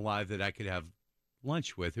 dead and alive that I could have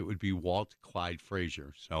lunch with, it would be Walt Clyde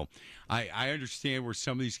Frazier. So I understand where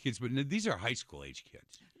some of these kids, but these are high school age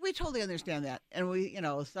kids. we totally understand that, and we,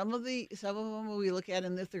 some of them we look at,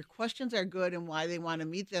 and if their questions are good and why they want to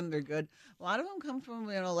meet them, they're good. A lot of them come from,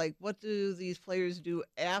 like, what do these players do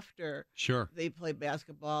after Sure. they play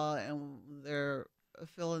basketball, and their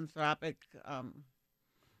philanthropic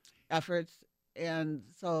efforts, and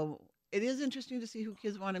so it is interesting to see who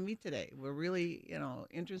kids want to meet today. We're really,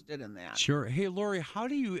 interested in that. Sure. Hey, Lori, how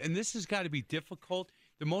do you, and this has got to be difficult,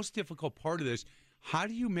 the most difficult part of this, how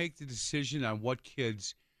do you make the decision on what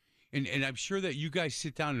kids, and I'm sure that you guys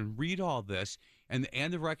sit down and read all this and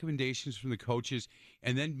the recommendations from the coaches,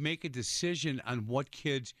 and then make a decision on what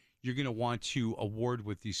kids you're going to want to award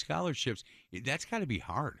with these scholarships? That's got to be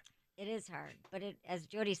hard. It is hard, but as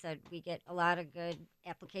Jody said, we get a lot of good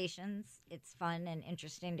applications. It's fun and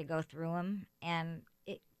interesting to go through them, and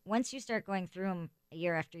once you start going through them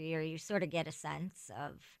year after year, you sort of get a sense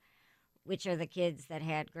of which are the kids that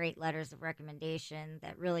had great letters of recommendation,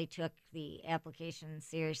 that really took the application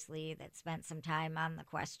seriously, that spent some time on the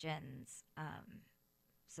questions.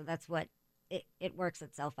 So that's what it works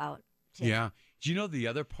itself out to. Yeah. Do you know the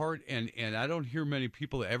other part? And I don't hear many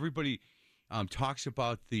people, everybody talks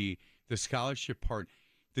about the scholarship part,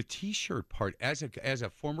 the T-shirt part. As a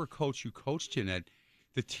former coach who coached in it,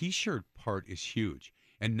 the T-shirt part is huge.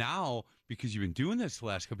 And now, because you've been doing this the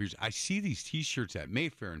last couple of years, I see these T-shirts at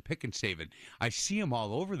Mayfair and Pick and Save It. I see them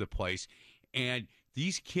all over the place. And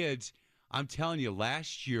these kids, I'm telling you,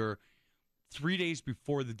 last year, 3 days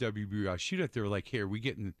before the WBI shootout, they were like, "Hey, are we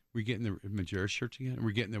getting the Majerus shirts again? Are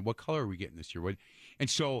we getting what color are we getting this year?" And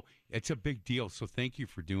so it's a big deal. So thank you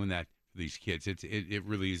for doing that for these kids. It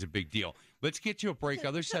really is a big deal. Let's get to a break.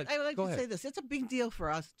 Other side. I would like Go to ahead. say this. It's a big deal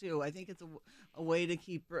for us too. I think it's a way to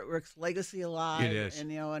keep Rick's legacy alive. It is.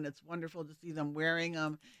 And it's wonderful to see them wearing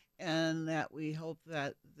them, and that we hope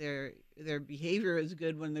that their behavior is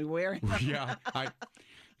good when they're wearing them.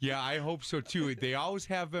 Yeah, I hope so too. They always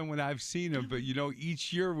have been when I've seen them, but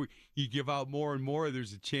each year you give out more and more.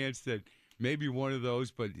 There's a chance that maybe one of those,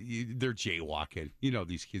 but they're jaywalking.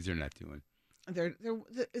 These kids are not doing.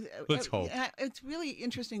 Let's hope. It's really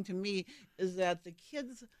interesting to me is that the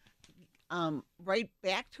kids write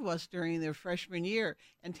back to us during their freshman year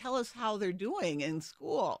and tell us how they're doing in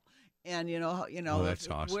school, and that's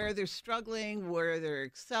awesome. Where they're struggling, where they're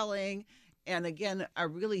excelling, and again are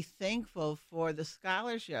really thankful for the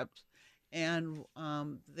scholarships, and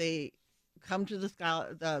they come to the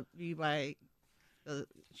shootout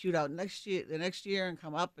the next year and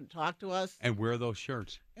come up and talk to us And wear those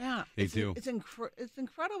shirts. Yeah, They do. It's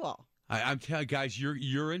incredible. I'm telling you guys,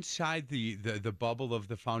 you're inside the bubble of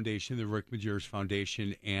the foundation, the Rick Majerus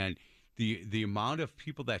Foundation, and the amount of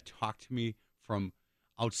people that talk to me from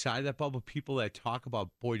outside that bubble, people that talk about,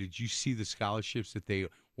 boy, did you see the scholarships that they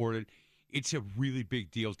awarded? It's a really big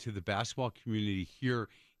deal to the basketball community here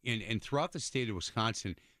and throughout the state of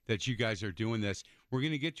Wisconsin that you guys are doing this. We're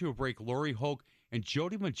going to get to a break. Lori Hoke and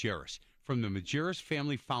Jody Majerus from the Majerus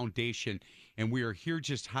Family Foundation, and we are here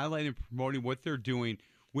just highlighting and promoting what they're doing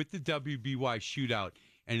with the WBY Shootout.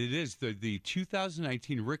 And it is the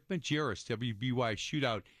 2019 Rick Majerus WBY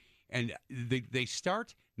Shootout, and they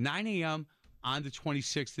start 9 a.m. on the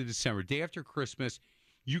 26th of December, day after Christmas.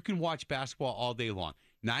 You can watch basketball all day long,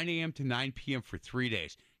 9 a.m. to 9 p.m. for 3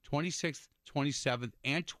 days, 26th, 27th,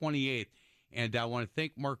 and 28th. And I want to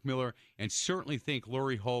thank Mark Miller and certainly thank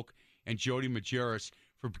Lori Hoke and Jody Majerus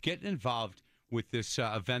for getting involved with this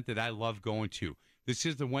event that I love going to. This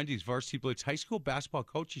is the Wendy's Varsity Blitz High School Basketball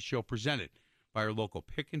Coaches Show presented by our local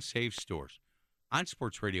Pick and Save stores on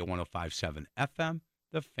Sports Radio 105.7 FM,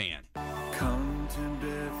 The Fan. Come to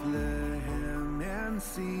Bethlehem and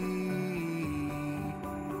see.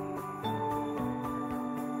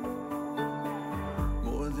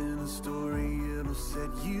 More than a story, it'll set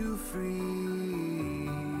you free.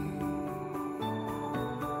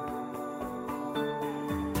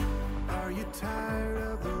 Are you tired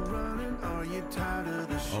of the running? Are you tired of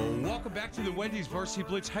the shooting? Welcome back to the Wendy's Varsity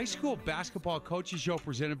Blitz High School Basketball Coaches Show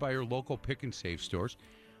presented by your local Pick and Save stores.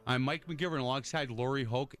 I'm Mike McGivern alongside Lori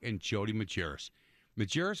Hoke and Jody Majerus.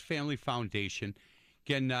 Majerus Family Foundation.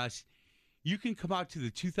 Again, you can come out to the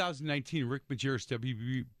 2019 Rick Majerus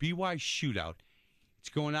WBY Shootout. It's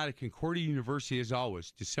going out at Concordia University, as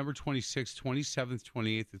always, December 26th, 27th,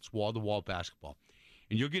 28th. It's wall-to-wall basketball.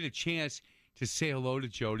 And you'll get a chance to say hello to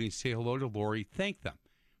Jody, say hello to Lori, thank them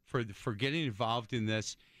for getting involved in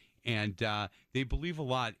this. And they believe a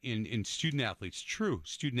lot in student-athletes, true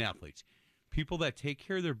student-athletes, people that take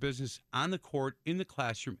care of their business on the court, in the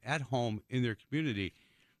classroom, at home, in their community,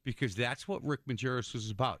 because that's what Rick Majerus was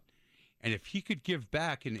about. And if he could give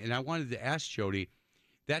back, and I wanted to ask Jody,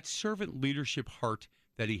 that servant leadership heart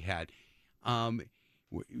that he had,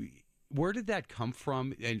 where did that come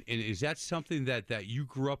from? And is that something that you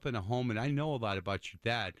grew up in a home? And I know a lot about your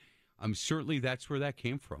dad. Certainly that's where that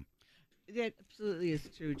came from. That absolutely is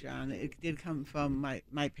true, John. It did come from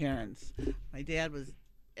my parents. My dad was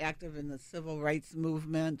active in the civil rights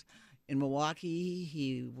movement in Milwaukee.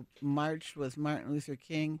 He marched with Martin Luther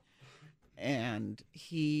King, and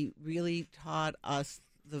he really taught us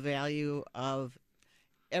the value of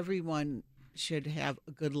everyone should have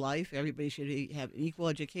a good life, everybody should have an equal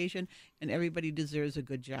education, and everybody deserves a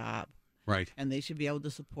good job. Right. And they should be able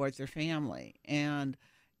to support their family. And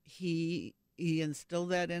he instilled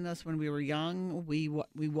that in us when we were young. We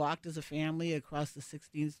walked as a family across the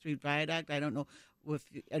 16th Street Viaduct. I don't know if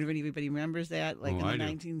anybody remembers that, like in the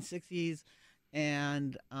 1960s.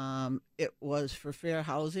 And it was for fair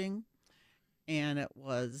housing. And it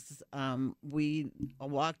was, we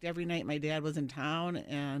walked every night. My dad was in town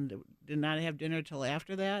and did not have dinner till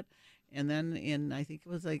after that. And then I think it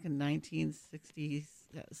was like in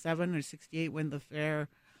 1967 or 68 when the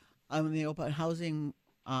the open housing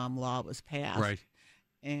law was passed. Right.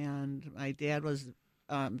 And my dad was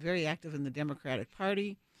very active in the Democratic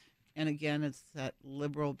Party. And again, it's that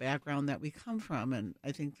liberal background that we come from. And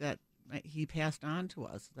I think that he passed on to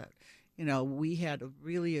us that, we had a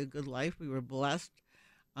good life. We were blessed.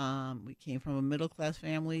 We came from a middle-class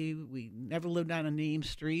family. We never lived on a named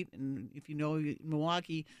street. And if you know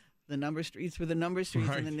Milwaukee, the number streets were the number streets,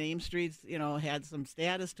 right. And the name streets, had some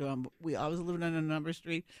status to them. We always lived on a number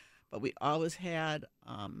street, but we always had,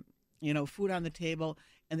 food on the table,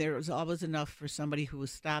 and there was always enough for somebody who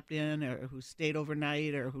was stopped in or who stayed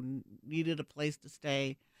overnight or who needed a place to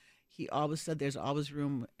stay. He always said there's always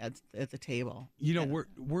room at the table.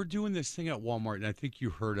 We're doing this thing at Walmart, and I think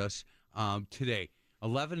you heard us today.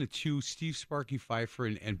 11 to 2, Steve Sparky Pfeiffer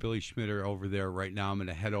and Billy Schmidt are over there right now. I'm going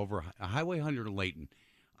to head over Highway 100 to Layton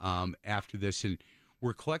after this, and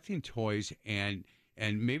we're collecting toys and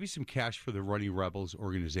maybe some cash for the Running Rebels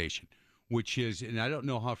organization, which is, and I don't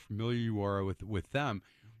know how familiar you are with them,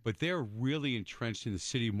 but they're really entrenched in the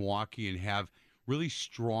city of Milwaukee and have really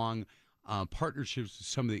strong partnerships with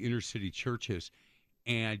some of the inner city churches,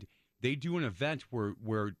 and they do an event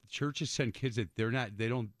where churches send kids that they're not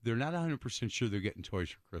 100% sure they're getting toys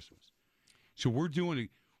for Christmas. So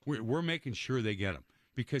we're making sure they get them,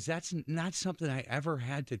 because that's not something I ever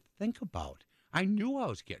had to think about. I knew I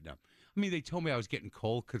was getting them. I mean, they told me I was getting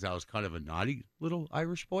cold because I was kind of a naughty little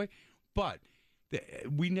Irish boy, but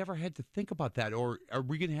we never had to think about that. Or are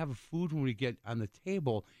we going to have a food when we get on the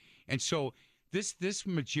table? And so this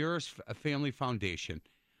Majerus Family Foundation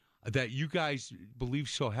that you guys believe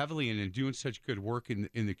so heavily in and doing such good work in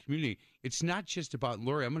the community, it's not just about,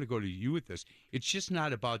 Lori, I'm going to go to you with this. It's just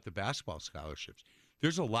not about the basketball scholarships.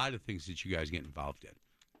 There's a lot of things that you guys get involved in.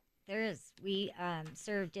 There is. We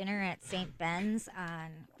served dinner at St. Ben's on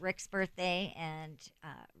Rick's birthday and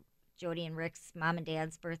Jody and Rick's mom and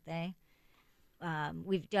dad's birthday.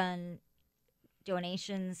 We've done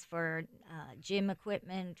donations for gym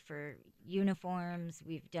equipment, for uniforms.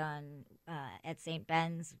 We've done at St.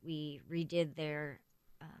 Ben's, we redid their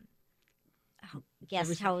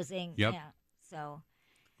guest housing. Yep. Yeah. So.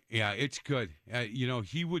 Yeah, it's good.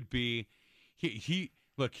 He would be,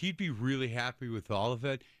 he'd be really happy with all of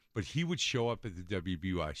it, but he would show up at the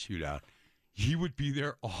WBY shootout. He would be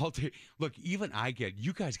there all day. Look, even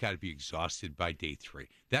you guys got to be exhausted by day 3.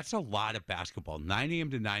 That's a lot of basketball, 9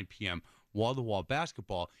 a.m. to 9 p.m., wall-to-wall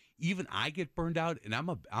basketball. Even I get burned out, and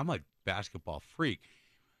I'm a basketball freak.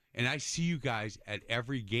 And I see you guys at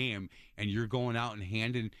every game, and you're going out and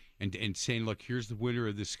handing and saying, look, here's the winner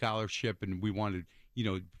of this scholarship, and we want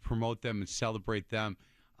to, promote them and celebrate them.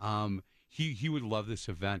 He would love this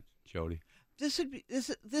event, Jody.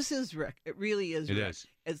 This is Rick. It really is. It Rick. is.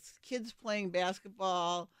 It's kids playing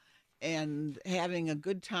basketball and having a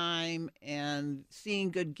good time and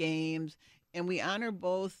seeing good games. And we honor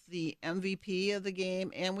both the MVP of the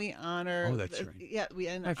game and we honor. Oh, that's right. Yeah,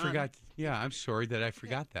 I forgot. Yeah, I'm sorry that I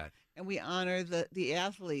forgot that. And we honor the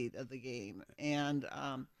athlete of the game. And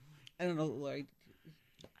I don't know, Lori.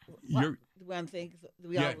 One thing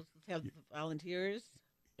we always have the volunteers.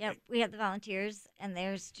 Yep, we have the volunteers, and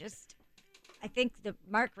there's just. I think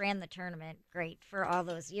Mark ran the tournament great for all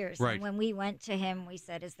those years. Right. And when we went to him, we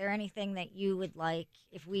said, is there anything that you would like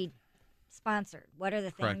if we sponsored? What are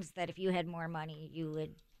the things that if you had more money, you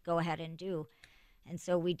would go ahead and do? And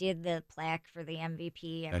so we did the plaque for the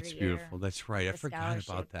MVP every year. That's beautiful. That's right. I forgot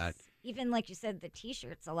about that. Even like you said, the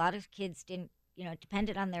T-shirts. A lot of kids didn't,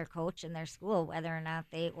 depended on their coach and their school whether or not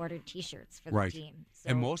they ordered T-shirts for the team.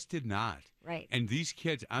 So, and most did not. Right. And these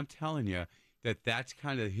kids, I'm telling you, that's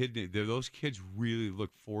kind of hidden. Those kids really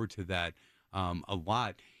look forward to that a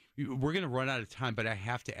lot. we're going to run out of time, but I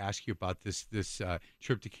have to ask you about this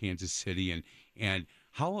trip to Kansas City and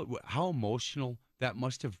how emotional that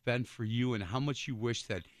must have been for you, and how much you wish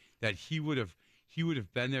that he would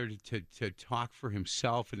have been there to talk for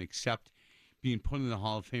himself and accept being put in the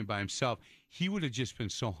Hall of Fame by himself. He would have just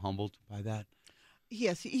been so humbled by that.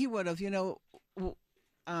 Yes, he would have.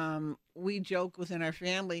 We joke within our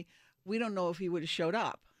family, we don't know if he would have showed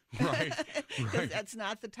up. Right. Because that's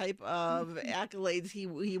not the type of accolades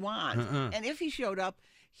he wants. And if he showed up,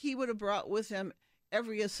 he would have brought with him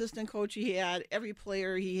every assistant coach he had, every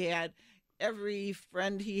player he had, every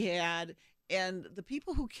friend he had. And the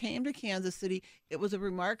people who came to Kansas City, it was a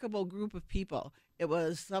remarkable group of people. It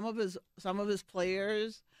was some of his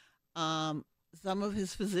players, some of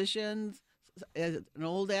his physicians, an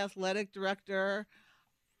old athletic director.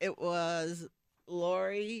 It was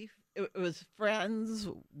Lori. It was friends,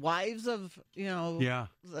 wives of his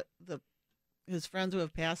friends who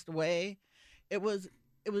have passed away. It was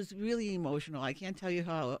really emotional. I can't tell you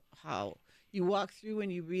how you walk through and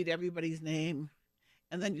you read everybody's name,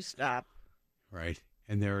 and then you stop. Right,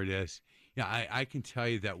 and there it is. Yeah, I can tell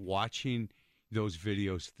you that watching those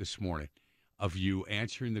videos this morning of you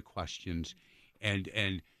answering the questions,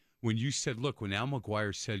 and when you said, look, when Al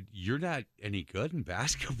McGuire said, you're not any good in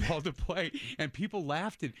basketball to play, and people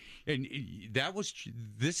laughed, and that was,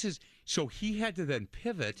 so he had to then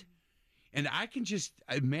pivot, and I can just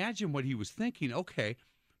imagine what he was thinking. Okay,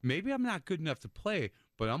 maybe I'm not good enough to play,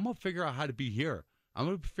 but I'm going to figure out how to be here. I'm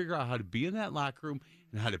going to figure out how to be in that locker room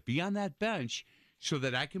and how to be on that bench so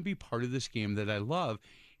that I can be part of this game that I love.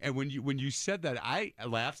 And when you said that, I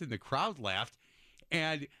laughed and the crowd laughed,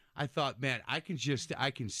 and I thought, man, I can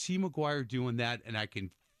see McGuire doing that, and I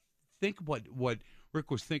can think what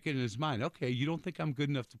Rick was thinking in his mind. Okay, you don't think I'm good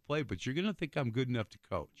enough to play, but you're going to think I'm good enough to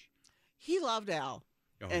coach. He loved Al.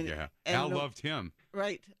 Oh, yeah. Al loved him.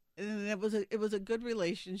 Right. And it was a good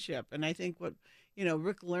relationship. And I think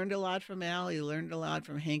Rick learned a lot from Al. He learned a lot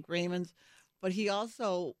from Hank Raymonds. But he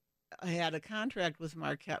also had a contract with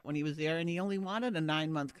Marquette when he was there, and he only wanted a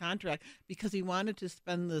 9-month contract because he wanted to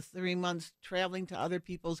spend the 3 months traveling to other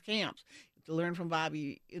people's camps to learn from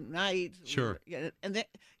Bobby Knight. Sure. And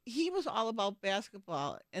he was all about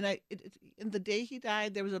basketball. And the day he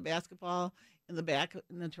died, there was a basketball in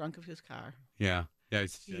the trunk of his car. Yeah. Yeah.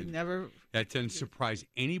 That doesn't surprise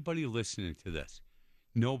anybody listening to this.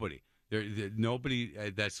 Nobody. Nobody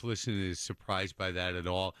that's listening is surprised by that at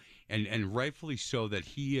all, and rightfully so that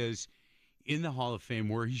he is in the Hall of Fame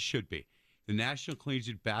where he should be, the National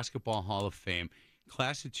Collegiate Basketball Hall of Fame,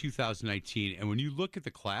 class of 2019. And when you look at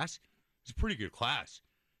the class, it's a pretty good class.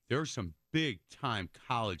 There are some big-time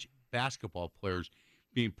college basketball players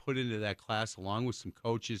being put into that class, along with some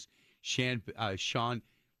coaches. Shane Battier,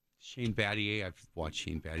 I've watched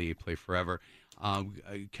Shane Battier play forever.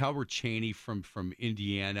 Calbert Cheney from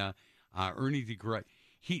Indiana. Ernie DeGray.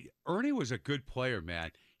 Ernie was a good player,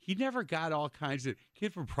 man. He never got all kinds of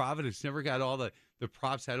kid from Providence. Never got all the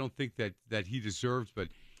props. I don't think that he deserves, but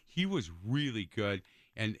he was really good.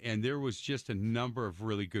 And there was just a number of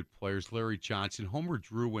really good players. Larry Johnson, Homer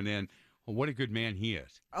Drew went in. Well, what a good man he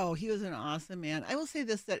is. Oh, he was an awesome man. I will say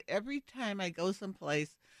this: that every time I go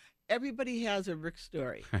someplace, everybody has a Rick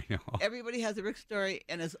story. I know. Everybody has a Rick story,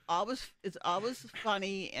 and it's always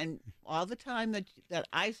funny. And all the time that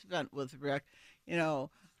I spent with Rick, you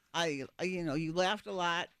laughed a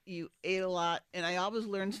lot, you ate a lot, and I always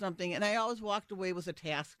learned something, and I always walked away with a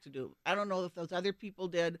task to do. I don't know if those other people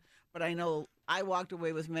did, but I know I walked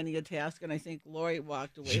away with many a task, and I think Lori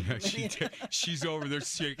walked away with many. She did. She's over there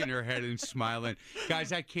shaking her head and smiling.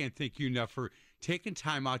 Guys, I can't thank you enough for taking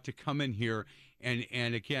time out to come in here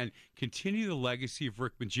and again, continue the legacy of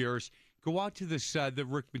Rick Majerus. Go out to this the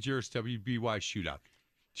Rick Majerus WBY shootout.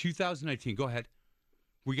 2019. Go ahead.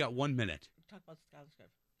 We got 1 minute. Talk about scholarship.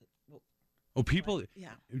 Oh, people, yeah,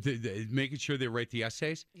 making sure they write the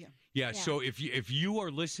essays. Yeah. So if you are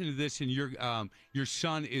listening to this and your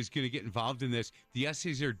son is going to get involved in this, the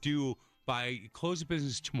essays are due by close of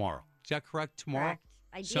business tomorrow. Is that correct? Tomorrow. Correct.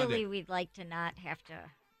 Ideally, Sunday. we'd like to not have to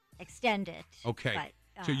extend it. Okay. But,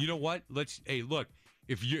 so you know what? Look.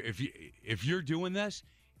 If you're doing this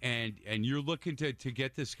and you're looking to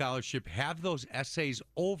get this scholarship, have those essays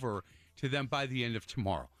over to them by the end of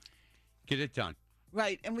tomorrow. Get it done.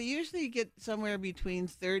 Right, and we usually get somewhere between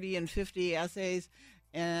 30 and 50 essays,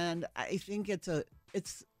 and I think it's a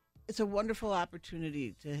wonderful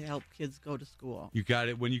opportunity to help kids go to school. You got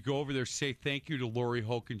it. When you go over there, say thank you to Lori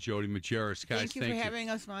Hoke and Jody Majerus. Guys, thank you for having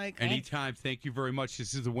us, Mike. Anytime. Thank you very much.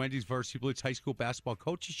 This is the Wendy's Varsity Blitz High School Basketball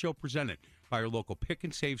Coaches Show presented by our local pick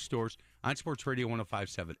and save stores on Sports Radio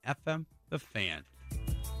 105.7 FM, The Fan.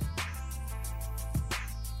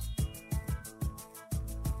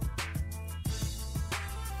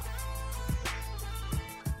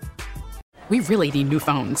 We really need new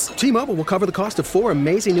phones. T-Mobile will cover the cost of 4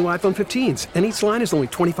 amazing new iPhone 15s, and each line is only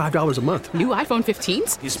 $25 a month. New iPhone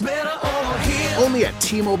 15s? It's better over here. Only at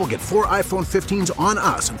T-Mobile, get 4 iPhone 15s on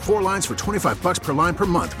us and 4 lines for $25 per line per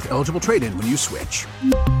month with eligible trade-in when you switch.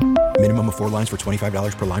 Minimum of 4 lines for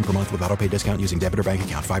 $25 per line per month with autopay discount using debit or bank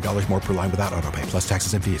account. $5 more per line without autopay, plus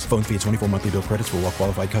taxes and fees. Phone fee at 24 monthly bill credits for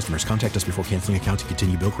well-qualified customers. Contact us before canceling account to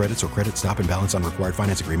continue bill credits or credit stop and balance on required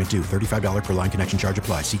finance agreement due. $35 per line connection charge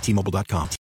applies. See T-Mobile.com.